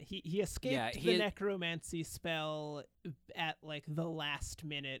good. Yeah, he escaped the necromancy spell at like the last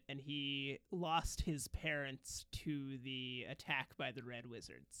minute, and he lost his parents to the attack by the Red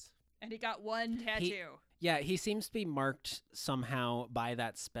Wizards. And he got one tattoo. He seems to be marked somehow by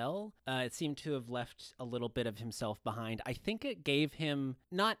that spell. It seemed to have left a little bit of himself behind. I think it gave him,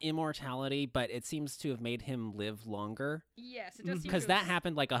 not immortality, but it seems to have made him live longer. Yes, it does. Because that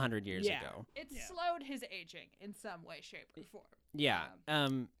happened like 100 years ago. It slowed his aging in some way, shape, or form. Yeah.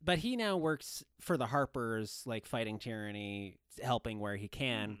 But he now works for the Harpers, like fighting tyranny, helping where he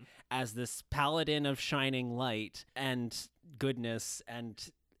can, as this paladin of shining light and goodness, and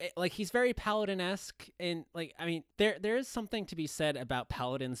like, he's very paladin-esque, and like, I mean, there is something to be said about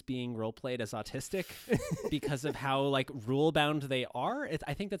paladins being role-played as autistic because of how like rule-bound they are.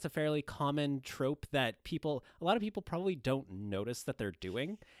 I think that's a fairly common trope that a lot of people probably don't notice that they're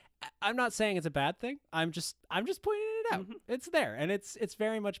doing. I'm not saying it's a bad thing. I'm just pointing it out. It's there, and it's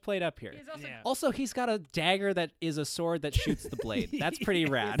very much played up here. Also, he's got a dagger that is a sword that shoots the blade. That's pretty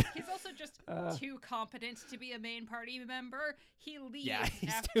rad. He's also just too competent to be a main party member. He leaves he's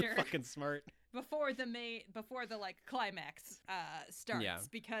after too fucking smart. before the like climax starts, Yeah.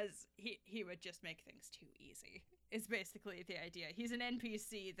 because he would just make things too easy. Is basically the idea. He's an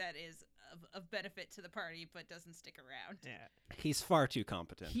NPC that is of benefit to the party but doesn't stick around. Yeah. He's far too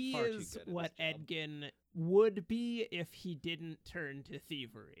competent. He far is too good at what his job. Edgin would be if he didn't turn to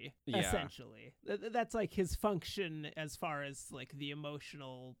thievery, Yeah. essentially. That's like his function as far as like the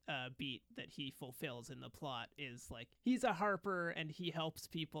emotional beat that he fulfills in the plot is like he's a harper and he helps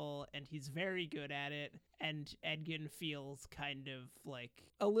people and he's very good at it, and Edgin feels kind of like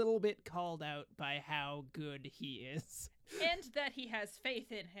a little bit called out by how good he is. And that he has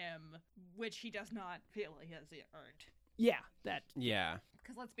faith in him, which he does not feel he has earned. Yeah, that Yeah.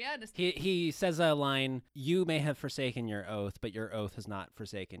 Because let's be honest, He says a line, "You may have forsaken your oath, but your oath has not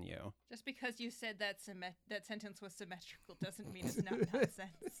forsaken you." just because you said that sentence was symmetrical doesn't mean it's not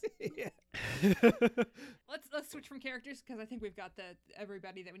nonsense. Let's switch from characters, because I think we've got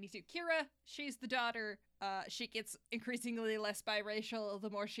everybody that we need to. Kira, she's the daughter. She gets increasingly less biracial the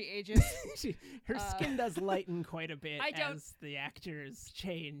more she ages. her skin does lighten quite a bit I don't- as the actors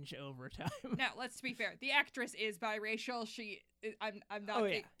change over time. Now, let's be fair. The actress is biracial. I'm not. Oh,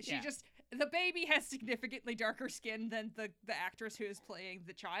 yeah, She yeah. just, the baby has significantly darker skin than the actress who is playing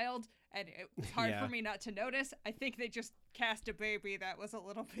the child, and it's hard Yeah. for me not to notice. I think they just cast a baby that was a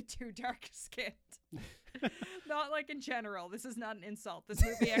little bit too dark skinned. Not like in general. This is not an insult. This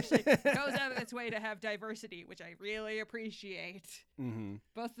movie actually goes out of its way to have diversity, which I really appreciate. Mm-hmm.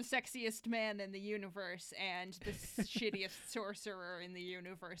 Both the sexiest man in the universe and the shittiest sorcerer in the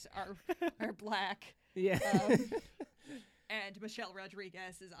universe are black. Yeah. And Michelle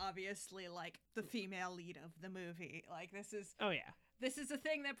Rodriguez is obviously like the female lead of the movie. Like this is Oh, yeah. this is a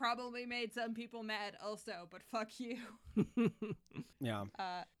thing that probably made some people mad also, but fuck you. Yeah.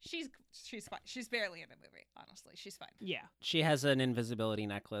 She's fine. She's barely in the movie, honestly. She's fine. Yeah. She has an invisibility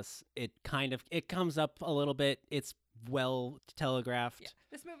necklace. It comes up a little bit. It's well telegraphed. Yeah.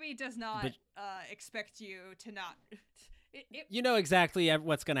 This movie does not But- expect you to not You know exactly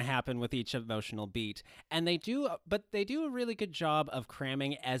what's going to happen with each emotional beat, and they do a really good job of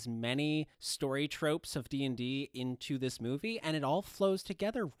cramming as many story tropes of D&D into this movie, and it all flows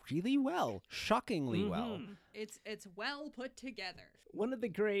together really well, shockingly well. It's well put together. One of the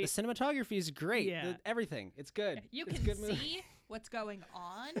The great cinematography is great. Yeah. Everything, it's good. You It's can a good movie. see what's going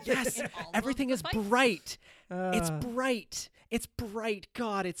on. Yes, in all everything of is the fights. bright. It's bright. It's bright.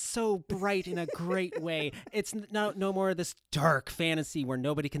 God, it's so bright in a great way. It's no more of this dark fantasy where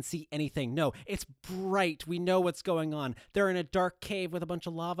nobody can see anything. No, it's bright. We know what's going on. They're in a dark cave with a bunch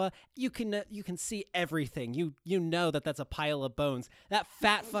of lava. You can see everything. You know that's a pile of bones. That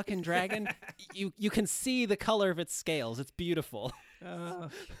fat fucking dragon. You can see the color of its scales. It's beautiful.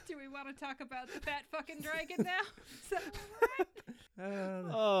 Do we want to talk about the fat fucking dragon now? Is that where we're at?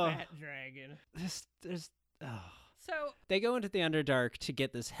 the Oh. fat dragon. So They go into the Underdark to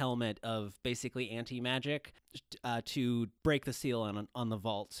get this helmet of basically anti-magic to break the seal on the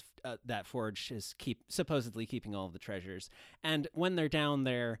vault that Forge is supposedly keeping all of the treasures. And when they're down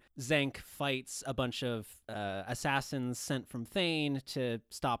there, Zank fights a bunch of assassins sent from Thane to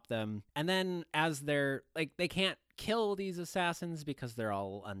stop them. And then as they're like, they can't kill these assassins because they're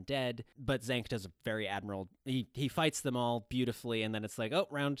all undead, but Zank does a very admirable, he fights them all beautifully, and then it's like, oh,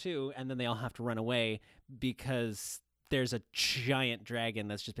 round two, and then they all have to run away because there's a giant dragon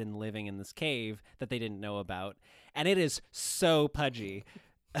that's just been living in this cave that they didn't know about, and it is so pudgy.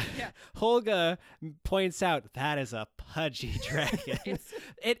 Yeah. Holga points out that is a pudgy dragon.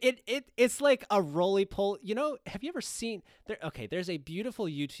 It's like a roly-poly. You know, have you ever seen there? Okay, there's a beautiful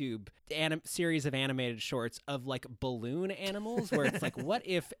YouTube series of animated shorts of like balloon animals where it's like, what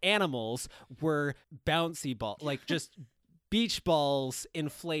if animals were bouncy ball, like just beach balls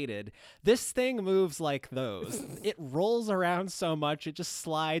inflated? This thing moves like those. It rolls around so much, it just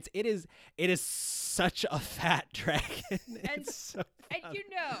slides. It is such a fat dragon. And It's so and you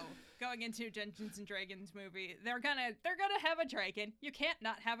know, going into Dungeons and Dragons movie, they're gonna have a dragon. You can't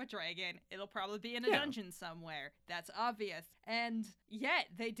not have a dragon. It'll probably be in a dungeon somewhere. That's obvious. And yet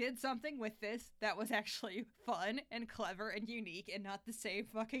they did something with this that was actually fun and clever and unique, and not the same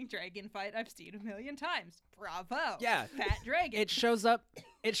fucking dragon fight I've seen a million times. Bravo. Yeah. Fat dragon. It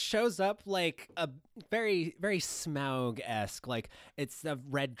shows up like a very, very Smaug-esque. Like, it's a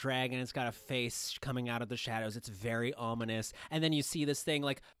red dragon. It's got a face coming out of the shadows. It's very ominous. And then you see this thing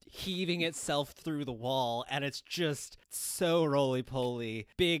like heaving itself through the wall, and it's just so roly-poly.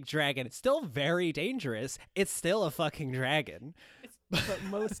 Big dragon. It's still very dangerous. It's still a fucking dragon. but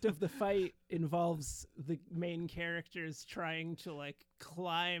most of the fight involves the main characters trying to like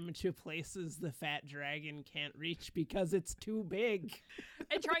climb to places the fat dragon can't reach because it's too big.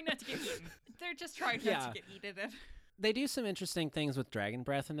 And trying not to get eaten. They're just trying not to get eaten. They do some interesting things with dragon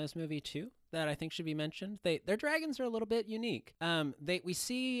breath in this movie too that I think should be mentioned. Their dragons are a little bit unique. We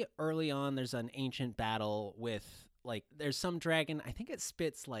see early on there's an ancient battle with like there's some dragon, I think it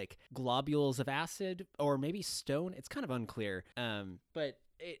spits like globules of acid or maybe stone. It's kind of unclear. But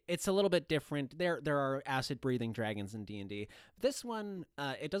it's a little bit different. There are acid breathing dragons in D&D. This one,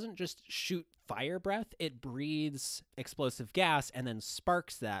 it doesn't just shoot fire breath. It breathes explosive gas and then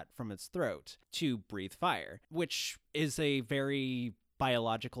sparks that from its throat to breathe fire, which is a very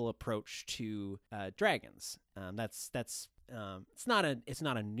biological approach to dragons. It's not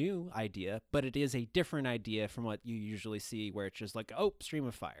a new idea, but it is a different idea from what you usually see, where it's just like, oh, stream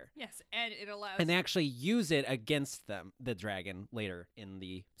of fire. Yes, and it allows. And they actually use it against the dragon later in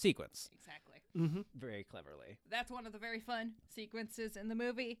the sequence. Exactly. Mm-hmm. Very cleverly. That's one of the very fun sequences in the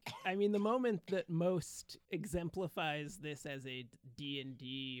movie. I mean, the moment that most exemplifies this as a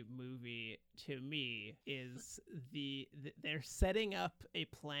D&D movie to me is they're setting up a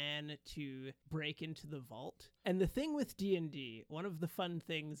plan to break into the vault. And the thing with D&D, one of the fun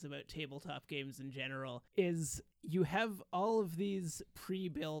things about tabletop games in general, is you have all of these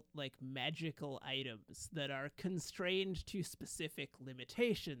pre-built like magical items that are constrained to specific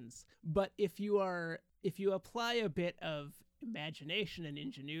limitations. But if you apply a bit of imagination and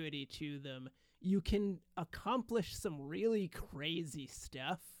ingenuity to them, you can accomplish some really crazy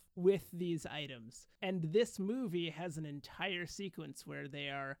stuff with these items. And this movie has an entire sequence where they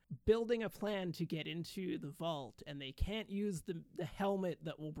are building a plan to get into the vault, and they can't use the helmet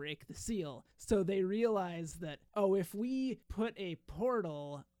that will break the seal. So they realize that, oh, if we put a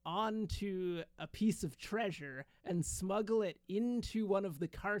portal onto a piece of treasure and smuggle it into one of the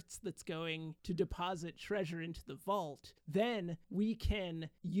carts that's going to deposit treasure into the vault, then we can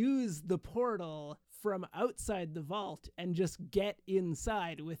use the portal from outside the vault and just get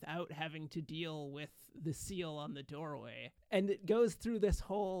inside without having to deal with the seal on the doorway. And it goes through this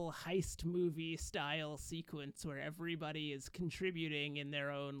whole heist movie style sequence where everybody is contributing in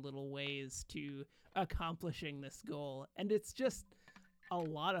their own little ways to accomplishing this goal. And it's just a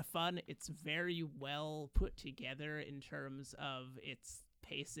lot of fun. It's very well put together in terms of its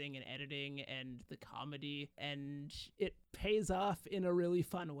pacing and editing and the comedy, and it pays off in a really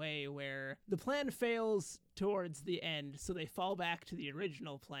fun way where the plan fails towards the end, so they fall back to the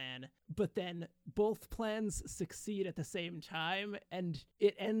original plan, but then both plans succeed at the same time, and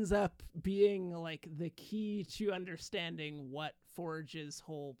it ends up being like the key to understanding what Forge's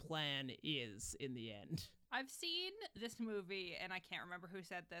whole plan is in the end. I've seen this movie, and I can't remember who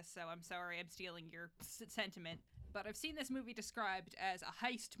said this, so I'm sorry I'm stealing your sentiment, but I've seen this movie described as a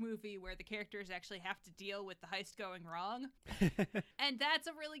heist movie where the characters actually have to deal with the heist going wrong. And that's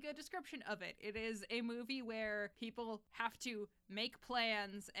a really good description of it. It is a movie where people have to make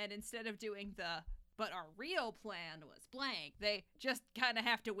plans, and instead of doing but our real plan was blank, they just kind of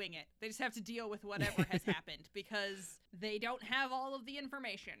have to wing it. They just have to deal with whatever has happened because they don't have all of the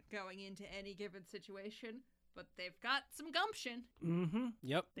information going into any given situation, but they've got some gumption. Mm-hmm.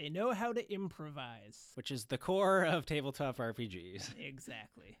 Yep. They know how to improvise. Which is the core of tabletop RPGs.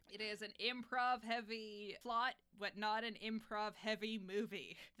 Exactly. It is an improv-heavy plot, but not an improv-heavy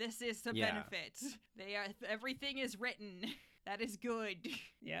movie. This is the benefit. Everything is written. That is good.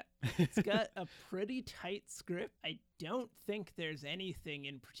 Yeah. It's got a pretty tight script. I don't think there's anything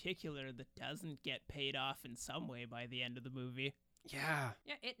in particular that doesn't get paid off in some way by the end of the movie. Yeah.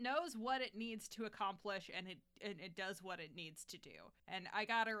 Yeah, it knows what it needs to accomplish, and it does what it needs to do. And I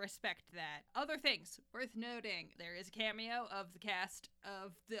gotta respect that. Other things worth noting: there is a cameo of the cast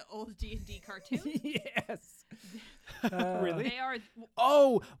of the old D&D cartoon. Yes. Really? They are.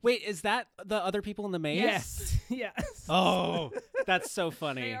 Oh, wait, is that the other people in the maze? Yes. Yes. Oh, that's so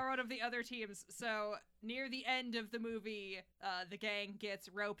funny. They are one of the other teams. So near the end of the movie, the gang gets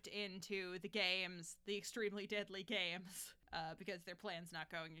roped into the games, the extremely deadly games. Because their plan's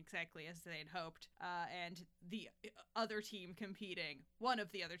not going exactly as they'd hoped. And the other team competing, one of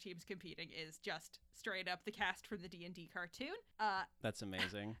the other teams competing, is just straight up the cast from the D&D cartoon. That's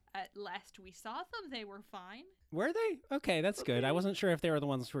amazing. At last we saw them, they were fine. Were they? Okay, that's good. I wasn't sure if they were the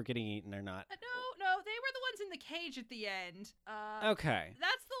ones who were getting eaten or not. No, they were the ones in the cage at the end. Okay.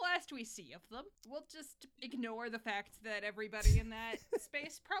 That's the last we see of them. We'll just ignore the fact that everybody in that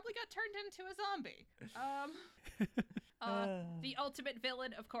space probably got turned into a zombie. The ultimate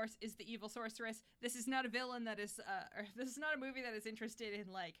villain, of course, is the evil sorceress. This is not a villain that is, or this is not a movie that is interested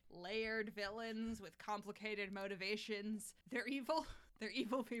in, like, layered villains with complicated motivations. They're evil. They're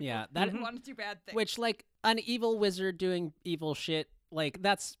evil people. Yeah, that want to do bad things. Which, like, an evil wizard doing evil shit, like,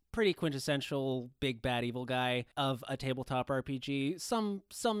 that's pretty quintessential big bad evil guy of a tabletop RPG. Some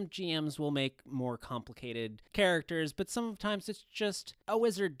GMs will make more complicated characters, but sometimes it's just a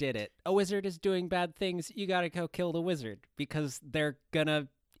wizard did it. A wizard is doing bad things. You gotta go kill the wizard because they're gonna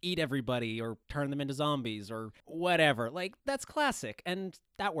eat everybody or turn them into zombies or whatever. Like, that's classic, and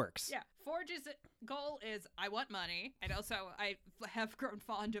that works. Yeah. Forge's goal is, I want money, and also I have grown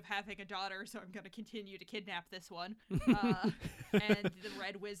fond of having a daughter, so I'm going to continue to kidnap this one. And the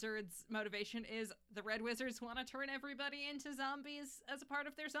Red Wizard's motivation is the Red Wizards want to turn everybody into zombies as a part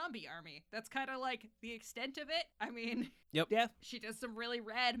of their zombie army. That's kind of like the extent of it. I mean, Yep. Yeah. she does some really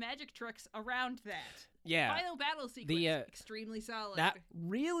rad magic tricks around that. Yeah. Final battle sequence, extremely solid. that-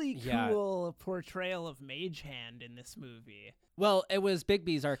 Really Yeah. cool portrayal of Mage Hand in this movie. Well, it was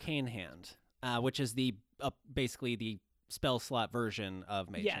Bigby's Arcane Hand, which is the basically the spell slot version of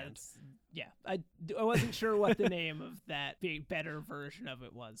Mage Hand. I wasn't sure what the name of that big better version of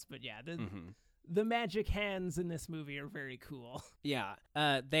it was, but yeah, the magic hands in this movie are very cool. Yeah.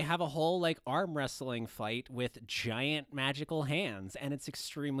 They have a whole like arm wrestling fight with giant magical hands, and it's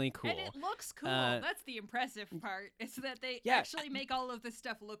extremely cool. And it looks cool. That's the impressive part. It's that they actually make all of this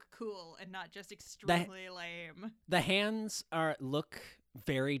stuff look cool and not just extremely lame. The hands look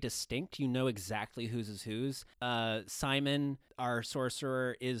very distinct. You know exactly whose is whose. Simon, our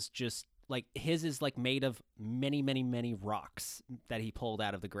sorcerer, is just like his is like made of many, many, many rocks that he pulled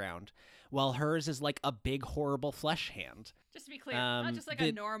out of the ground, while hers is like a big, horrible flesh hand. Just to be clear, not just like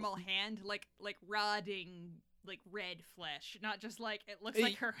a normal hand, like rotting, like red flesh. Not just like it looks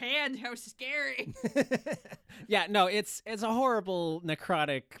like her hand. How scary! Yeah, no, it's a horrible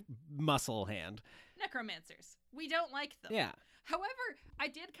necrotic muscle hand. Necromancers. We don't like them. Yeah. However, I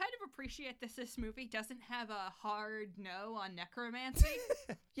did kind of appreciate this movie doesn't have a hard no on necromancy.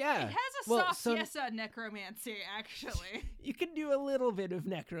 Yeah. It has a soft yes on necromancy, actually. You can do a little bit of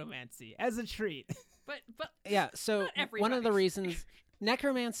necromancy as a treat. But yeah, so one of the everybody. reasons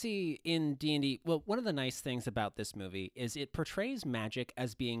necromancy in D&D, well, one of the nice things about this movie is it portrays magic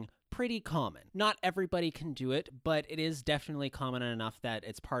as being pretty common. Not everybody can do it, but it is definitely common enough that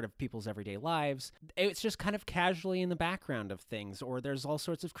it's part of people's everyday lives. It's just kind of casually in the background of things, or there's all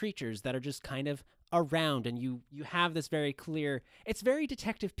sorts of creatures that are just kind of around, and you have this very clear, it's very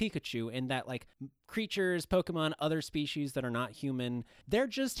Detective Pikachu in that like creatures, Pokemon, other species that are not human, they're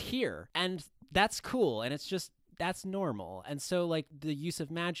just here, and that's cool, and it's just that's normal. And so like the use of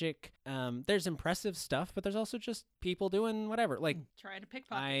magic, there's impressive stuff, but there's also just people doing whatever, like trying to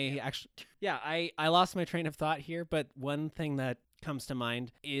pickpocket. I lost my train of thought here, but one thing that comes to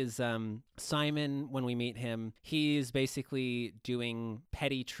mind is Simon. When we meet him, he's basically doing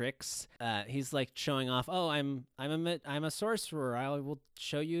petty tricks. He's like showing off, oh, I'm a sorcerer, I will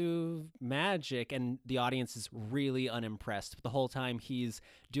show you magic, and the audience is really unimpressed. The whole time he's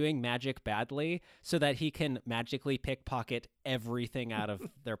doing magic badly so that he can magically pickpocket everything out of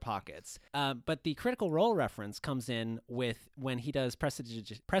their pockets. But the Critical Role reference comes in with when he does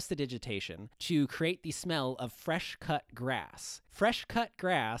prestidigitation to create the smell of fresh cut grass. Fresh cut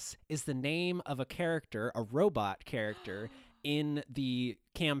grass is the name of a character, a robot character, in the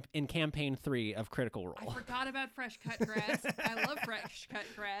in campaign 3 of Critical Role. I forgot about fresh cut grass. I love fresh cut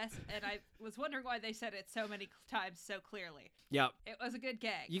grass, and I was wondering why they said it so many times so clearly. Yep. It was a good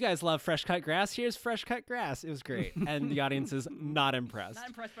gag. You guys love fresh cut grass. Here's fresh cut grass. It was great. And the audience is not impressed. Not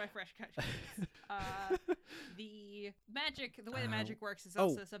impressed by fresh cut grass. The magic, the way the magic works is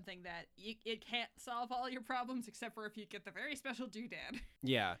also something that it can't solve all your problems except for if you get the very special doodad.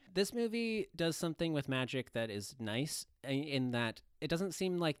 Yeah. This movie does something with magic that is nice in that it doesn't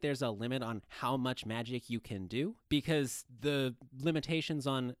seem like there's a limit on how much magic you can do, because the limitations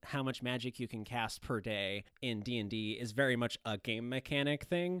on how much magic you can cast per day in D&D is very much a game mechanic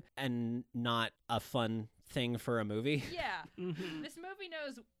thing and not a fun thing for a movie. Yeah. This movie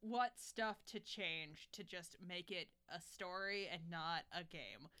knows what stuff to change to just make it a story and not a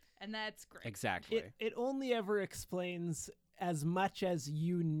game. And that's great. Exactly. It only ever explains as much as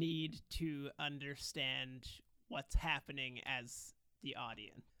you need to understand what's happening as the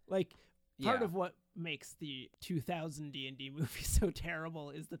audience. Like, part of what makes the 2000 D&D movie so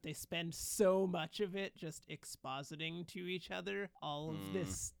terrible is that they spend so much of it just expositing to each other all of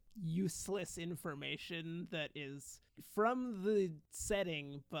this useless information that is from the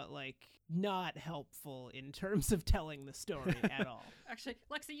setting, but like not helpful in terms of telling the story at all. Actually,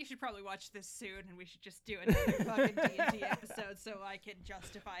 Lexi, you should probably watch this soon, and we should just do another fucking D&D episode so I can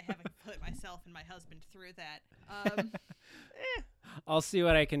justify having put myself and my husband through that. I'll see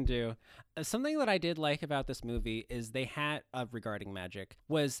what I can do. Something that I did like about this movie is they had, regarding magic,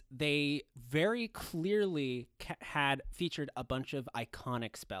 was they very clearly had featured a bunch of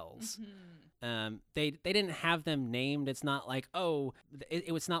iconic spells. They didn't have them named. It's not like,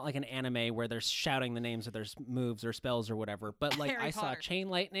 it was not like an anime where they're shouting the names of their moves or spells or whatever. But like Harry I saw Potter. chain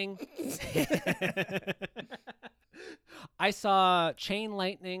lightning. I saw chain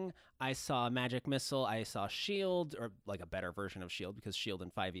lightning. I saw magic missile. I saw shield, or like a better version of shield because shield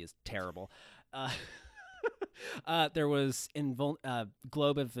in 5e is terrible. There was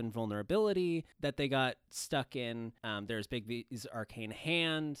globe of invulnerability that they got stuck in. There's Big V's arcane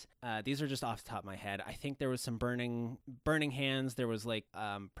hand. These are just off the top of my head. I think there was some burning hands. There was like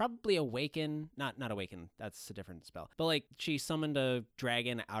probably awaken, not awaken. That's a different spell. But like she summoned a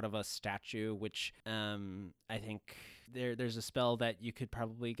dragon out of a statue, which I think there's a spell that you could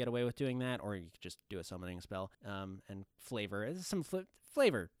probably get away with doing that, or you could just do a summoning spell. And flavor is some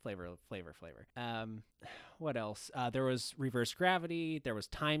flavor. What else? There was reverse gravity. There was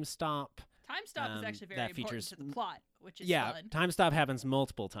time stop. Time stop is actually very that important features- to the plot, which is Yeah, fun. time stop happens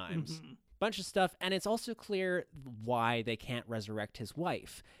multiple times. Bunch of stuff, and it's also clear why they can't resurrect his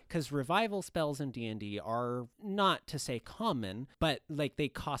wife, because revival spells in D&D are not to say common, but like they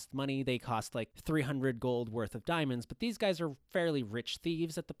cost money. They cost like 300 gold worth of diamonds, but these guys are fairly rich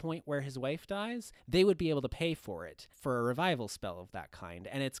thieves at the point where his wife dies. They would be able to pay for it for a revival spell of that kind,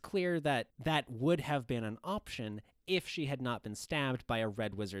 and it's clear that that would have been an option if she had not been stabbed by a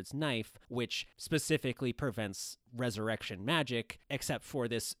red wizard's knife, which specifically prevents resurrection magic, except for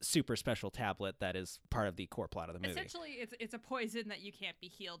this super special tablet that is part of the core plot of the movie. Essentially, it's a poison that you can't be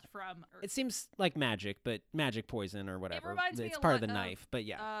healed from. It seems like magic, but magic poison or whatever. reminds me It's a part of lot the of, knife, but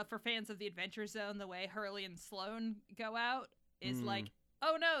yeah. For fans of the Adventure Zone, the way Hurley and Sloane go out is like,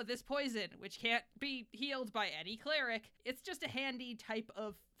 oh no, this poison, which can't be healed by any cleric. It's just a handy type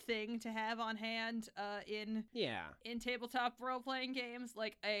of thing to have on hand in tabletop role-playing games,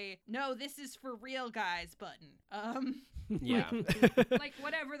 like a no, this is for real guys button. Yeah. Like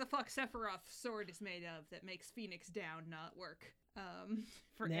whatever the fuck Sephiroth's sword is made of that makes Phoenix Down not work.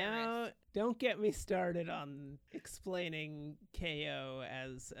 For Now, Aerith. don't get me started on explaining KO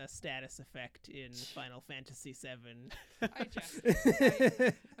as a status effect in Final Fantasy VII. I just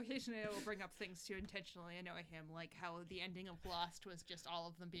occasionally I will bring up things too intentionally annoy him, like how the ending of Lost was just all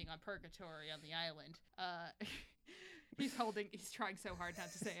of them being on purgatory on the island. He's trying so hard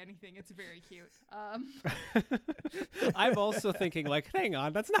not to say anything. It's very cute. I'm also thinking, like, hang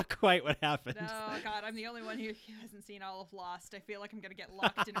on, that's not quite what happened. No, God, I'm the only one who hasn't seen all of Lost. I feel like I'm gonna get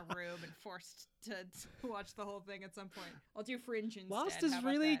locked in a room and forced to watch the whole thing at some point. I'll do Fringe instead. Lost is How about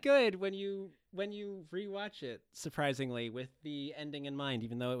really that? good when you rewatch it, surprisingly, with the ending in mind,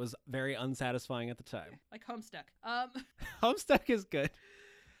 even though it was very unsatisfying at the time. Like Homestuck. Homestuck is good.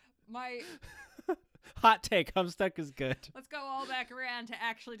 My Hot take, Homestuck is good. Let's go all back around to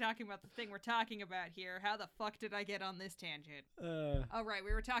actually talking about the thing we're talking about here. How the fuck did I get on this tangent? All right,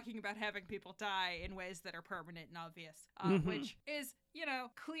 we were talking about having people die in ways that are permanent and obvious, which is,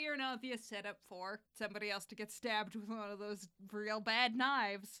 clear and obvious setup for somebody else to get stabbed with one of those real bad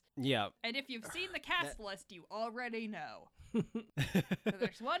knives. Yeah. And if you've seen the cast list, you already know. So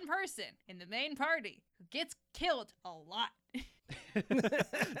there's one person in the main party who gets killed a lot.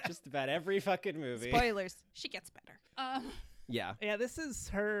 Just about every fucking movie. Spoilers. She gets better. Yeah. Yeah, this is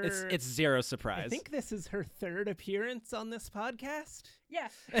her... It's zero surprise. I think this is her third appearance on this podcast. Yeah.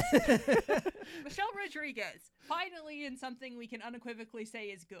 Michelle Rodriguez, finally in something we can unequivocally say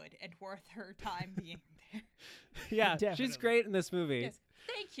is good and worth her time being there. Yeah, Definitely. she's great in this movie. Yes.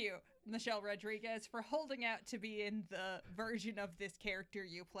 Thank you, Michelle Rodriguez, for holding out to be in the version of this character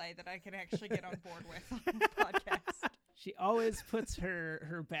you play that I can actually get on board with on this podcast. She always puts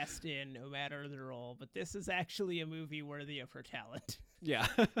her best in, no matter the role, but this is actually a movie worthy of her talent. Yeah.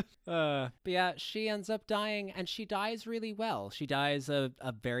 But yeah, she ends up dying, and she dies really well. She dies a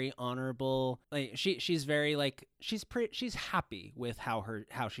very honorable, like she's very like she's happy with how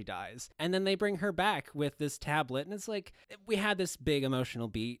she dies. And then they bring her back with this tablet, and it's like we had this big emotional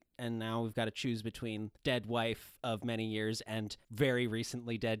beat and now we've got to choose between dead wife of many years and very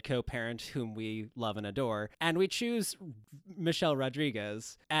recently dead co-parent whom we love and adore. And we choose Michelle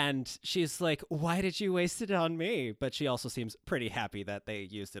Rodriguez, and she's like, why did you waste it on me? But she also seems pretty happy that they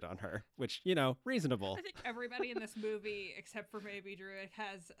used it on her, which, you know, reasonable. I think everybody in this movie, except for maybe Druid,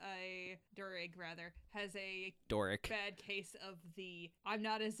 has a Doric. bad case of the I'm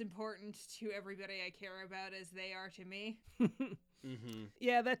not as important to everybody I care about as they are to me. Mm-hmm.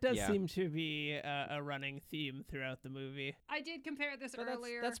 Yeah, that does seem to be a running theme throughout the movie. I did compare this But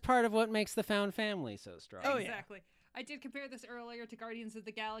earlier. that's part of what makes the found family so strong. Oh, yeah. Exactly. I did compare this earlier to Guardians of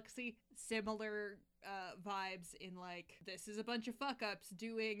the Galaxy. Similar vibes in like, this is a bunch of fuck-ups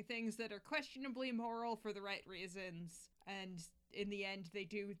doing things that are questionably moral for the right reasons. And in the end, they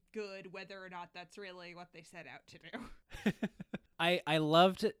do good, whether or not that's really what they set out to do. I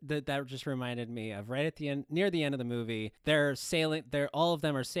loved that just reminded me of right at the end, near the end of the movie, all of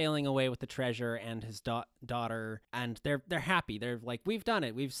them are sailing away with the treasure and his daughter, and they're happy. They're like, we've done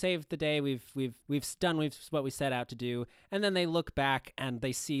it. We've saved the day. We've done what we set out to do. And then they look back and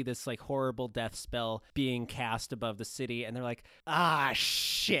they see this like horrible death spell being cast above the city, and they're like, ah,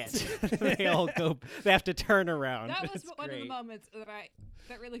 shit. They have to turn around. That was It's one of the great. moments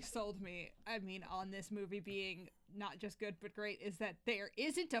that really sold me. I mean, on this movie being not just good but great, is that there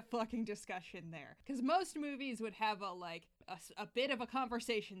isn't a fucking discussion there. Because most movies would have a bit of a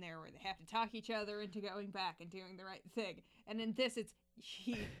conversation there where they have to talk each other into going back and doing the right thing. And in this,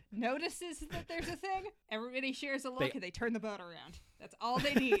 he notices that there's a thing, everybody shares a look, and they turn the boat around. That's all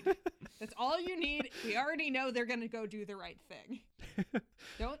they need. That's all you need. We already know they're gonna go do the right thing.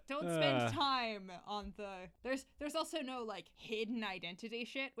 Don't spend time on there's also no like hidden identity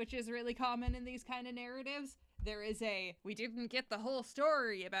shit, which is really common in these kind of narratives. There is we didn't get the whole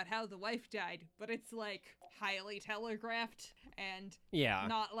story about how the wife died, but it's like highly telegraphed and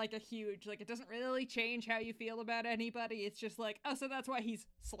not like a huge, like, it doesn't really change how you feel about anybody. It's just like, oh, so that's why he's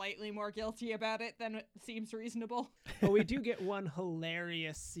slightly more guilty about it than it seems reasonable. But we do get one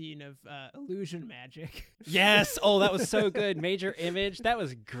hilarious scene of illusion magic. Yes. Oh, that was so good. Major image. That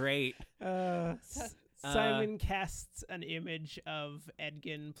was great. Simon casts an image of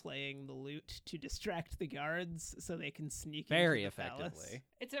Edgin playing the lute to distract the guards so they can sneak very into the effectively. palace.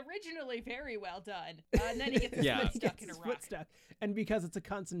 It's originally very well done. And then he gets his foot stuck in a rock. And because it's a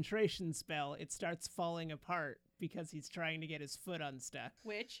concentration spell, it starts falling apart because he's trying to get his foot unstuck.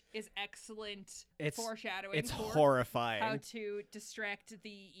 Which is excellent It's foreshadowing It's for horrifying. how to distract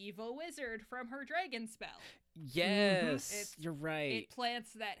the evil wizard from her dragon spell. Yes, you're right. It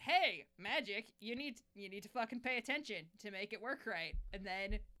plants that, hey, magic, you need to fucking pay attention to make it work right. And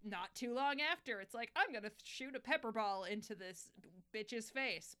then not too long after, it's like, I'm gonna shoot a pepper ball into this bitch's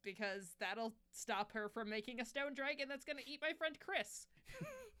face because that'll stop her from making a stone dragon that's gonna eat my friend Chris.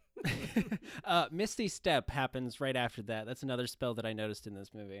 Misty Step happens right after that. That's another spell that I noticed in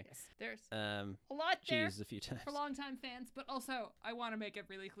this movie. Yes, there's a lot there used a few times. for longtime fans, but also I want to make it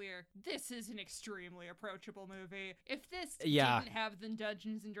really clear, this is an extremely approachable movie. If this didn't have the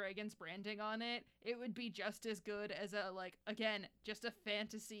Dungeons and Dragons branding on it, it would be just as good as just a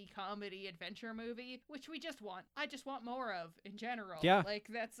fantasy comedy adventure movie, which I just want more of in general. Yeah. Like,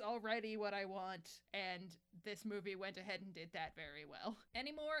 that's already what I want, and this movie went ahead and did that very well.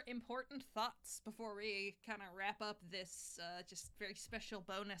 Any more important thoughts before we kind of wrap up this just very special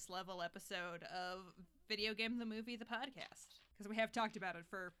bonus level episode of Video Game the Movie the podcast? Because we have talked about it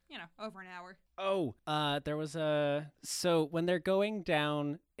for, over an hour. Oh, there was so when they're going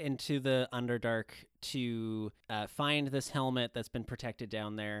down into the Underdark to find this helmet that's been protected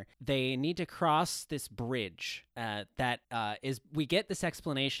down there, they need to cross this bridge we get this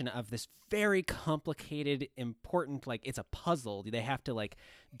explanation of this very complicated, important, like, it's a puzzle. They have to like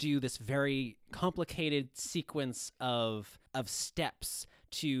do this very complicated sequence of steps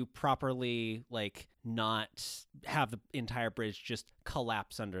to properly like not have the entire bridge just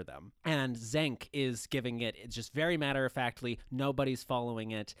collapse under them. And Zenk is giving it's just very matter-of-factly, nobody's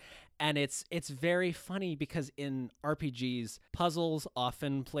following it. And it's very funny because in RPGs, puzzles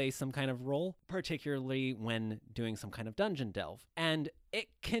often play some kind of role, particularly when doing some kind of dungeon delve. And it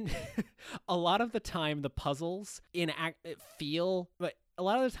can, a lot of the time, the puzzles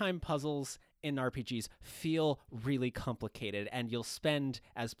puzzles in RPGs feel really complicated, and you'll spend,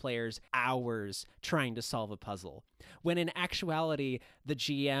 as players, hours trying to solve a puzzle. When in actuality, the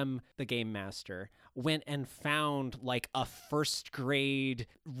GM, the game master, went and found like a first grade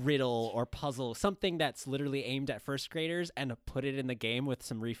riddle or puzzle, something that's literally aimed at first graders, and put it in the game with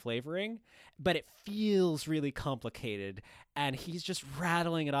some reflavoring, but it feels really complicated, and he's just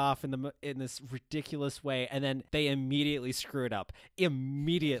rattling it off in this ridiculous way, and then they immediately screw it up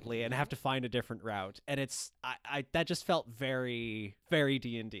immediately and have to find a different route, and it's I that just felt very, very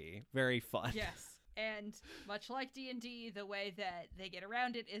D&D, very fun. Yes. And much like D&D, the way that they get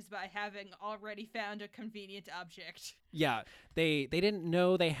around it is by having already found a convenient object. Yeah, they didn't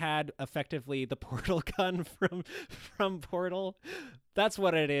know they had effectively the portal gun from Portal. That's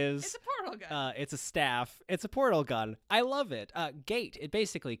what it is. It's a portal gun. It's a staff. It's a portal gun. I love it. Gate. It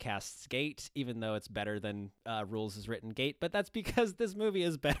basically casts Gate, even though it's better than Rules as Written Gate. But that's because this movie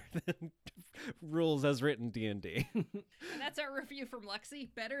is better than Rules as Written D&D. And that's our review from Lexi.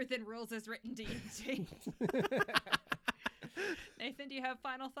 Better than Rules as Written D&D. Nathan, do you have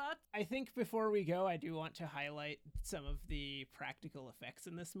final thoughts? I think before we go, I do want to highlight some of the practical effects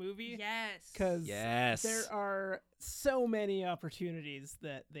in this movie. Yes. Because Yes. there are so many opportunities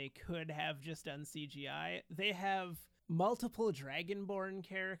that they could have just done CGI. They have multiple Dragonborn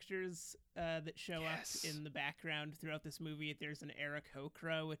characters that show up in the background throughout this movie. There's an Eric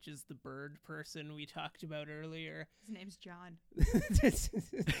Hokra, which is the bird person we talked about earlier. His name's John.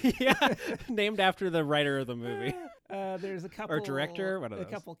 Yeah, named after the writer of the movie. There's a couple... Or director, one of those.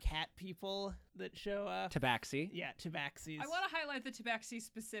 A couple cat people that show up. Tabaxi. Yeah, Tabaxis. I want to highlight the Tabaxi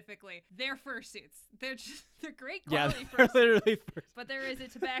specifically. Their fursuits. They're great Yeah, quality they're fursuits. literally first. But there is a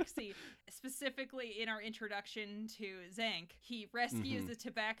Tabaxi, specifically in our introduction to Zank. He rescues a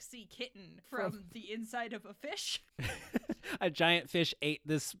Tabaxi kitten from the inside of a fish. A giant fish ate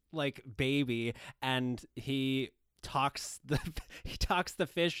this like baby, and he talks the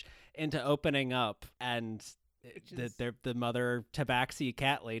fish into opening up, and the mother Tabaxi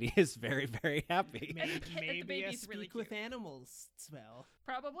cat lady is very, very happy. Maybe a baby's speak really with cute. animals spell.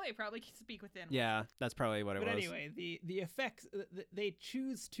 Probably speak with animals. Yeah, that's probably what it But was. anyway, the effects, they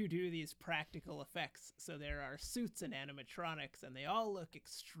choose to do these practical effects. So there are suits and animatronics, and they all look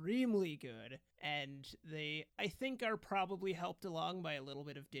extremely good. And they, I think, are probably helped along by a little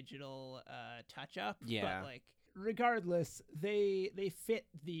bit of digital touch-up. Yeah. But, like, regardless, they fit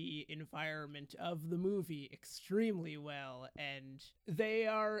the environment of the movie extremely well, and they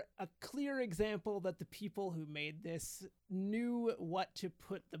are a clear example that the people who made this knew what to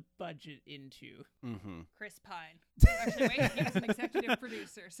put the budget into. Mm-hmm. Chris Pine. Actually, wait, he was an executive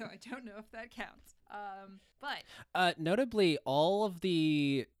producer, so I don't know if that counts. But Notably, all of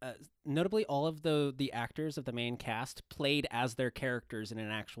the actors of the main cast played as their characters in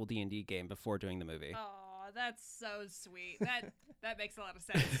an actual D&D game before doing the movie. oh, that's so sweet. That makes a lot of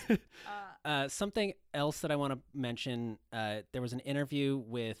sense. Something else that I want to mention, there was an interview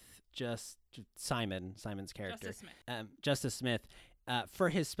with Simon's character. Justice Smith. For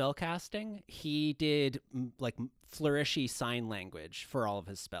his spellcasting, he did like flourishy sign language for all of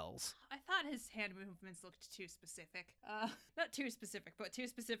his spells. I thought his hand movements looked too specific. Not too specific, but too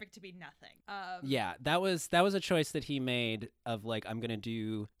specific to be nothing. Yeah, that was a choice that he made of like, I'm gonna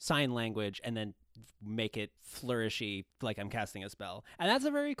do sign language and then make it flourishy like I'm casting a spell, and that's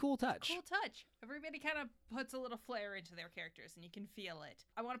a very cool touch. Cool touch. Everybody kind of puts a little flair into their characters, and you can feel it.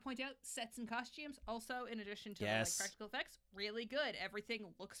 I want to point out sets and costumes also, in addition to like practical effects, really good. Everything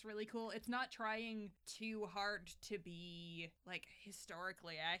looks really cool. It's not trying too hard to be like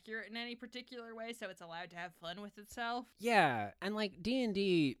historically accurate in any particular way, so it's allowed to have fun with itself. Yeah, and like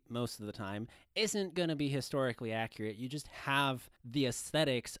D&D most of the time isn't gonna be historically accurate. You just have the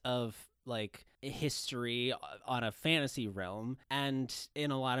aesthetics of like history on a fantasy realm, and in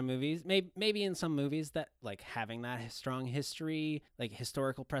a lot of movies, maybe in some movies, that like having that strong history, like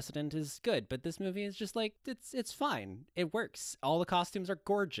historical precedent, is good, but this movie is just like it's fine. It works. All the costumes are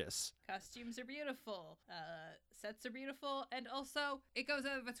gorgeous. Costumes are beautiful, sets are beautiful, and also it goes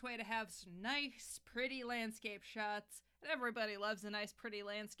out of its way to have some nice pretty landscape shots, and everybody loves a nice pretty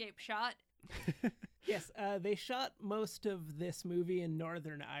landscape shot. Yes, they shot most of this movie in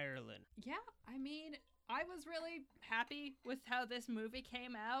Northern Ireland. Yeah, I mean, I was really happy with how this movie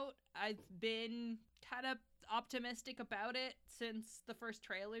came out. I've been kind of optimistic about it since the first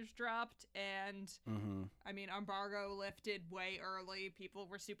trailers dropped, and I mean, embargo lifted way early. People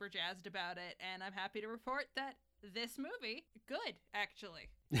were super jazzed about it, and I'm happy to report that this movie, good, actually.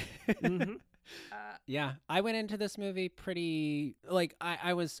 Yeah, I went into this movie pretty like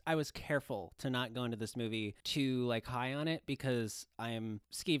I was careful to not go into this movie too like high on it, because I am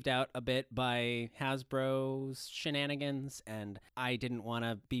skeeved out a bit by Hasbro's shenanigans, and I didn't want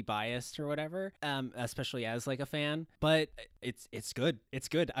to be biased or whatever, especially as as like a fan, but it's good. It's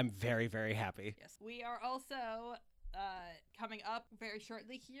good. I'm very, very happy. Yes. We are also coming up very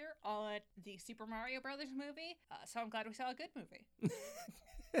shortly here on the Super Mario Brothers movie, so I'm glad we saw a good movie.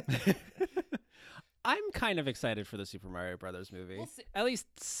 I'm kind of excited for the Super Mario Brothers movie. We'll see. At least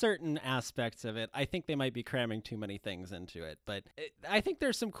certain aspects of it. I think they might be cramming too many things into it, but I think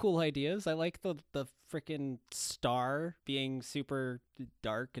there's some cool ideas. I like the freaking star being super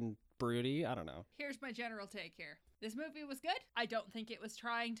dark and broody. I don't know. Here's my general take here. This movie was good. I don't think it was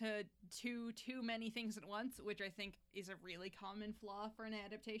trying to do too many things at once, which I think is a really common flaw for an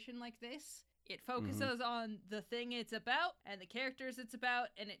adaptation like this. It focuses on the thing it's about and the characters it's about,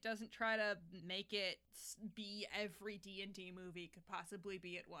 and it doesn't try to make it be every D&D movie could possibly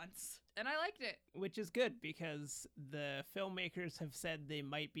be at once. And I liked it. Which is good, because the filmmakers have said they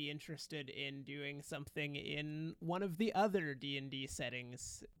might be interested in doing something in one of the other D&D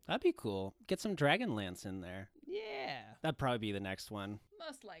settings. That'd be cool. Get some Dragonlance in there. Yeah. That'd probably be the next one.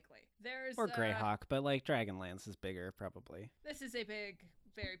 Most likely. There's Or Greyhawk, but like Dragonlance is bigger, probably. This is a big,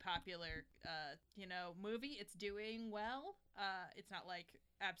 very popular, movie. It's doing well. It's not like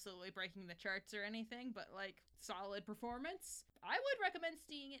absolutely breaking the charts or anything, but like solid performance. I would recommend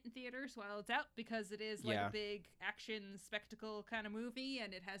seeing it in theaters while it's out, because it is like a big action spectacle kind of movie,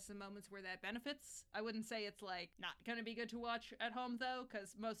 and it has some moments where that benefits. I wouldn't say it's like not gonna be good to watch at home though,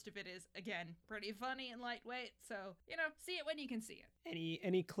 because most of it is, again, pretty funny and lightweight. So, see it when you can see it.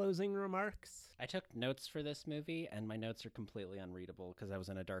 Any closing remarks? I took notes for this movie, and my notes are completely unreadable because I was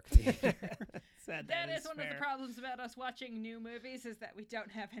in a dark theater. Sad That is one fair. of the problems about us watching new movies, is that we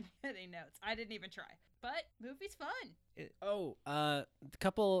don't have any notes. I didn't even try. But movie's fun. A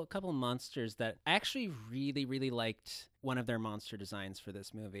couple monsters that I actually really, really liked. One of their monster designs for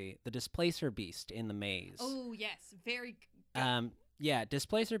this movie, the Displacer Beast in the maze. Oh yes, very good. Yeah,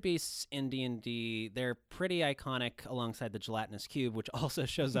 Displacer Beasts in D&D, they're pretty iconic alongside the gelatinous cube, which also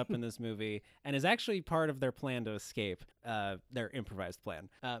shows up in this movie and is actually part of their plan to escape, their improvised plan.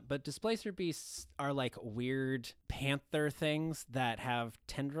 But Displacer Beasts are like weird panther things that have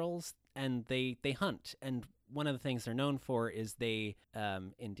tendrils, and they hunt. And one of the things they're known for is they,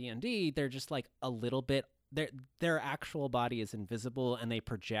 in D&D, they're just like a little bit, their actual body is invisible, and they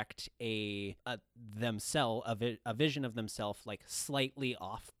project a vision of themselves like slightly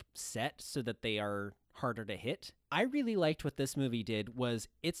offset so that they are harder to hit. I really liked what this movie did was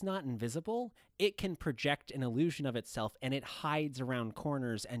it's not invisible. It can project an illusion of itself, and it hides around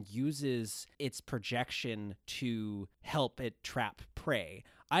corners and uses its projection to help it trap prey.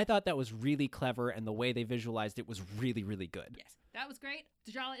 I thought that was really clever, and the way they visualized it was really, really good. Yes, that was great.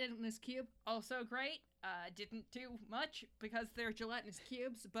 The gelatinous cube, also great. Didn't do much because they're gelatinous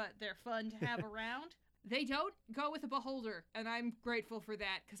cubes, but they're fun to have around. They don't go with a beholder, and I'm grateful for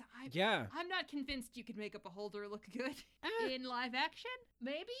that, because I'm not convinced you could make a beholder look good in live action.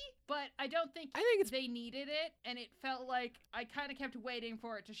 Maybe, but I don't think they needed it, and it felt like I kind of kept waiting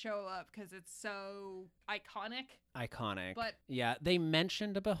for it to show up because it's so iconic. But yeah, they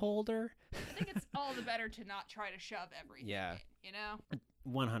mentioned a beholder. I think it's all the better to not try to shove everything in,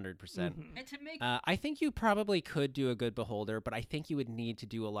 100%. And to make I think you probably could do a good beholder, but I think you would need to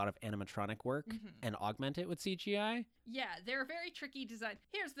do a lot of animatronic work and augment it with CGI. Yeah, they're very tricky design.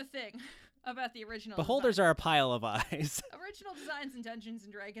 Here's the thing about the original beholders design. are a pile of eyes. Original designs in Dungeons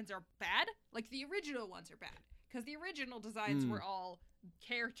and Dragons are bad. Like, the original ones are bad, because the original designs were all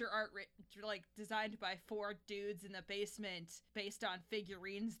character art like designed by 4 dudes in the basement based on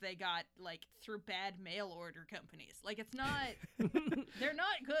figurines they got like through bad mail order companies. Like, it's not they're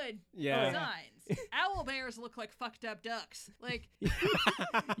not good designs. Owl bears look like fucked up ducks. Like,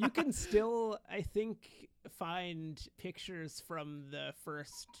 you can still, I think, find pictures from the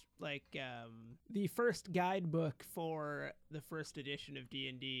first guidebook for the first edition of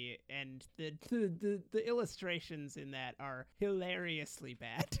D&D, and the illustrations in that are hilariously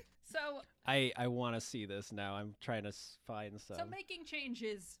bad. So I want to see this now. I'm trying to find some. So making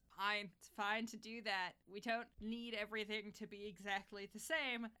changes, fine. It's fine to do that. We don't need everything to be exactly the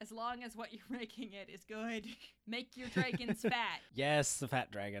same, as long as what you're making it is good. Make your dragons fat. Yes, the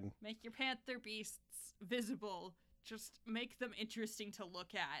fat dragon. Make your panther beasts visible. Just make them interesting to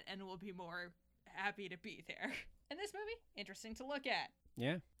look at, and we'll be more happy to be there. And this movie, interesting to look at.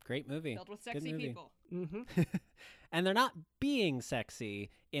 Yeah, great movie. Filled with sexy people. Mm-hmm. And they're not being sexy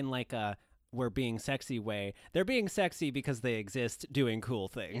in like a we're being sexy way. They're being sexy because they exist doing cool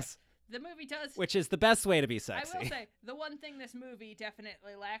things. The movie does. which is the best way to be I sexy. will say, the one thing this movie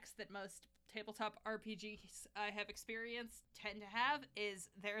definitely lacks that most tabletop RPGs I have experienced tend to have is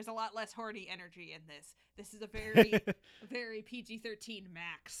there's a lot less horny energy in this. This is a very, very PG-13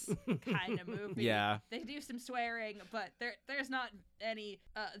 max kind of movie. Yeah. They do some swearing, but there's not any...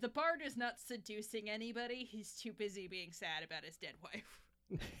 the bard is not seducing anybody. He's too busy being sad about his dead wife.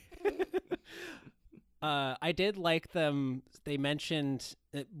 I did like them. They mentioned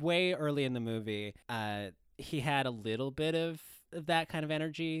way early in the movie, he had a little bit of that kind of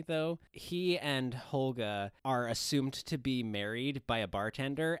energy, though. He and Holga are assumed to be married by a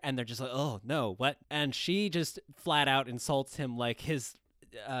bartender, and they're just like, oh, no, what? And she just flat out insults him like his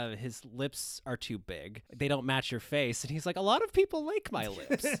lips are too big. They don't match your face. And he's like, a lot of people like my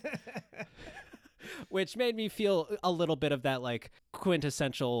lips. Which made me feel a little bit of that, like,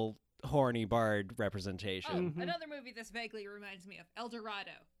 quintessential horny bard representation. Oh, another movie this vaguely reminds me of, El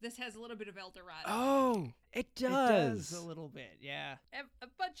Dorado. This has a little bit of El Dorado. Oh, it does. It does a little bit, yeah. A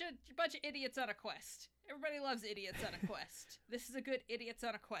bunch of idiots on a quest. Everybody loves idiots on a quest. This is a good idiots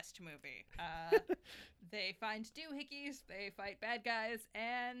on a quest movie. They find doohickeys, they fight bad guys,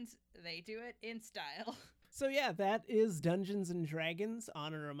 and they do it in style. So yeah, that is Dungeons and Dragons: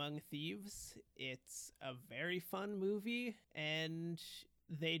 Honor Among Thieves. It's a very fun movie, and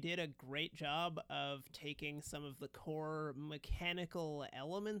they did a great job of taking some of the core mechanical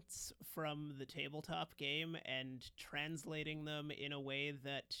elements from the tabletop game and translating them in a way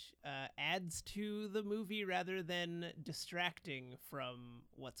that adds to the movie rather than distracting from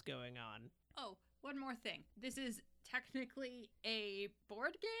what's going on. Oh, one more thing. This is technically a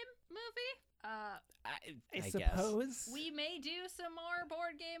board game movie. I guess. suppose. We may do some more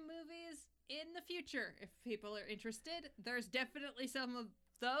board game movies in the future if people are interested. There's definitely some of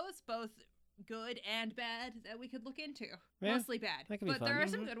those, both good and bad, that we could look into. Yeah, Mostly bad, that could be but there fun. are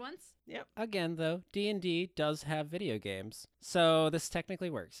some good ones. Yep. Again, though, D&D does have video games, so this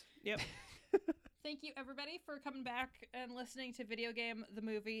technically works. Yep. Thank you, everybody, for coming back and listening to Video Game, the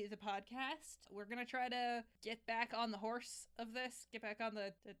Movie, the podcast. We're going to try to get back on the horse of this, get back on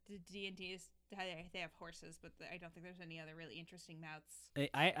the D&Ds. They have horses, but I don't think there's any other really interesting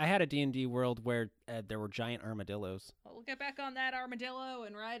mounts. I had a D&D world where there were giant armadillos. Well, we'll get back on that armadillo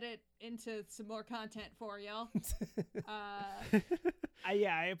and ride it into some more content for y'all.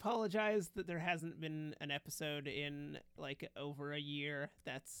 I apologize that there hasn't been an episode in like over a year.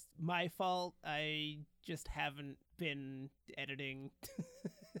 That's my fault. I just haven't been editing.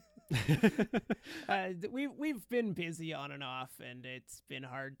 We've been busy on and off, and it's been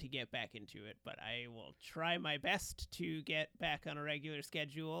hard to get back into it, but I will try my best to get back on a regular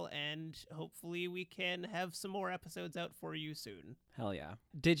schedule, and hopefully we can have some more episodes out for you soon. Hell yeah.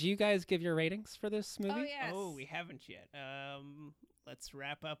 Did you guys give your ratings for this movie? Oh, yes. Oh, we haven't yet. Let's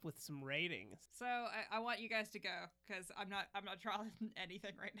wrap up with some ratings. So I want you guys to go, because I'm not drawing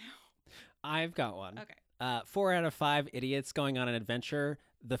anything right now. I've got one. Okay. 4 out of 5 idiots going on an adventure.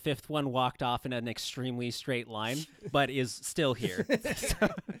 The 5th one walked off in an extremely straight line, but is still here. So-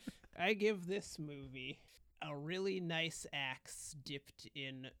 I give this movie a really nice axe dipped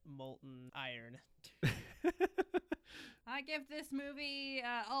in molten iron. I give this movie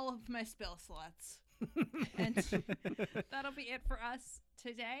all of my spell slots. And that'll be it for us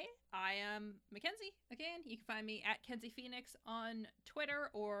today. I am Mackenzie. Again, you can find me at Kenzie Phoenix on Twitter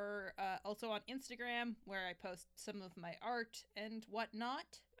or also on Instagram, where I post some of my art and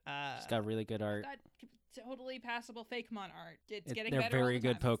whatnot. She's got really good art. Got totally passable Fakemon art. It's getting They're better. very all the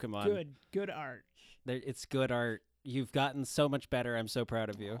good time. Pokemon. Good art. It's good art. You've gotten so much better. I'm so proud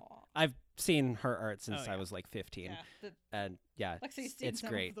of you. Aw. I've seen her art since yeah. I was like 15. Yeah, And yeah, Lexi's seen it's some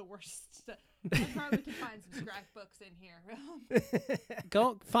great. of the worst stuff. I probably can find some scrapbooks in here.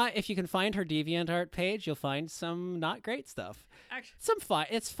 Go find if you can find her DeviantArt page, you'll find some not great stuff. Actually, Some fine.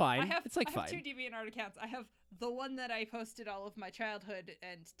 It's fine. it's like I have fine. 2 DeviantArt accounts. I have the one that I posted all of my childhood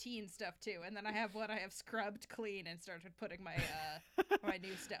and teen stuff to, and then I have one I have scrubbed clean and started putting my my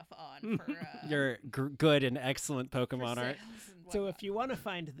new stuff on for Your good and excellent for Pokemon art. sales and So whatnot. if you want to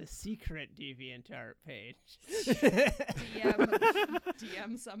find the secret DeviantArt page,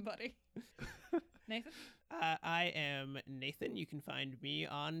 DM somebody. Nathan? I am Nathan. You can find me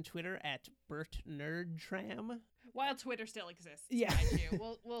on Twitter at BertNerdTram. While Twitter still exists. Yeah. mind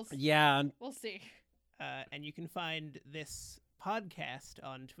you. We'll Yeah, we'll see. And you can find this podcast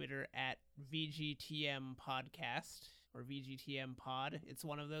on Twitter at VGTM Podcast or VGTM Pod. It's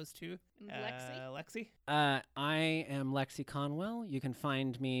one of those two. Lexi? I am Lexi Conwell. You can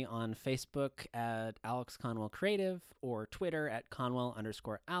find me on Facebook at Alex Conwell Creative or Twitter at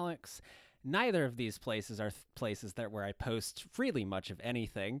Conwell_Alex. Neither of these places are places where I post really much of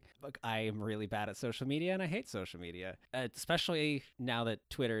anything. Look, I am really bad at social media, and I hate social media, especially now that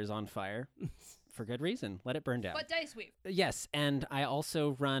Twitter is on fire. For good reason. Let it burn down. But Dice Weave. Yes, and I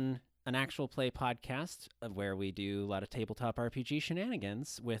also run an actual play podcast where we do a lot of tabletop RPG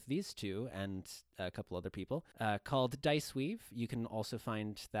shenanigans with these two and a couple other people called Dice Weave. You can also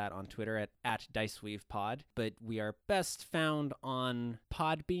find that on Twitter at DiceWeavePod, but we are best found on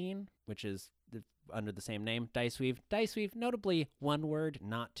Podbean, which is under the same name, Dice Weave. Dice Weave, notably one word,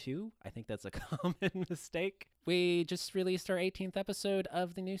 not two. I think that's a common mistake. We just released our 18th episode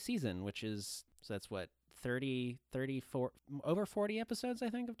of the new season, which is, so that's what, 34, over 40 episodes, I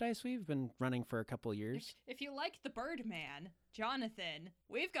think, of Dice Weave. Been running for a couple years. If you like the Birdman, Jonathan,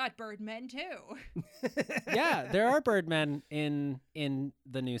 we've got Birdmen too. Yeah, there are Birdmen in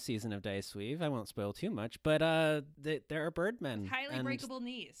the new season of Dice Weave. I won't spoil too much, but there are Birdmen. Highly breakable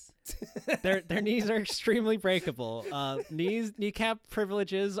knees. Their knees are extremely breakable. Kneecap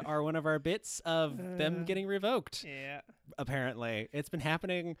privileges are one of our bits of them getting revoked. Yeah. Apparently, it's been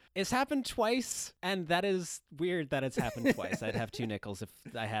happening. It's happened twice, and that is weird that it's happened twice. I'd have 2 nickels if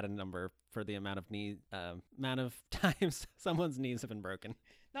I had a number for the amount of times someone's knees have been broken.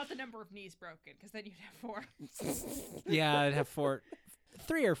 Not the number of knees broken, because then you'd have 4. Yeah, I'd have 4,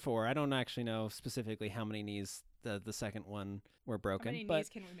 3 or 4. I don't actually know specifically how many knees the second one were broken. How many but knees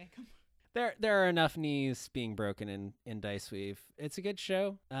can we make them? There are enough knees being broken in Dice Weave. It's a good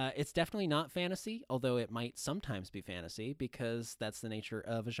show. It's definitely not fantasy, although it might sometimes be fantasy because that's the nature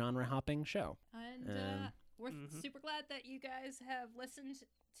of a genre-hopping show. And we're super glad that you guys have listened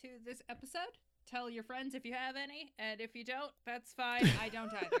to this episode. Tell your friends if you have any, and if you don't, that's fine. I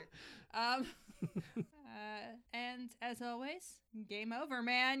don't either. And as always, game over,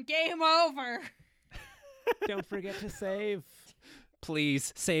 man. Game over! Don't forget to save.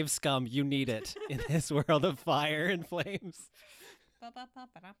 Please, save scum. You need it in this world of fire and flames.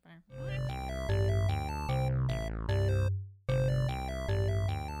 Ba-ba-ba-ba-ba-ba.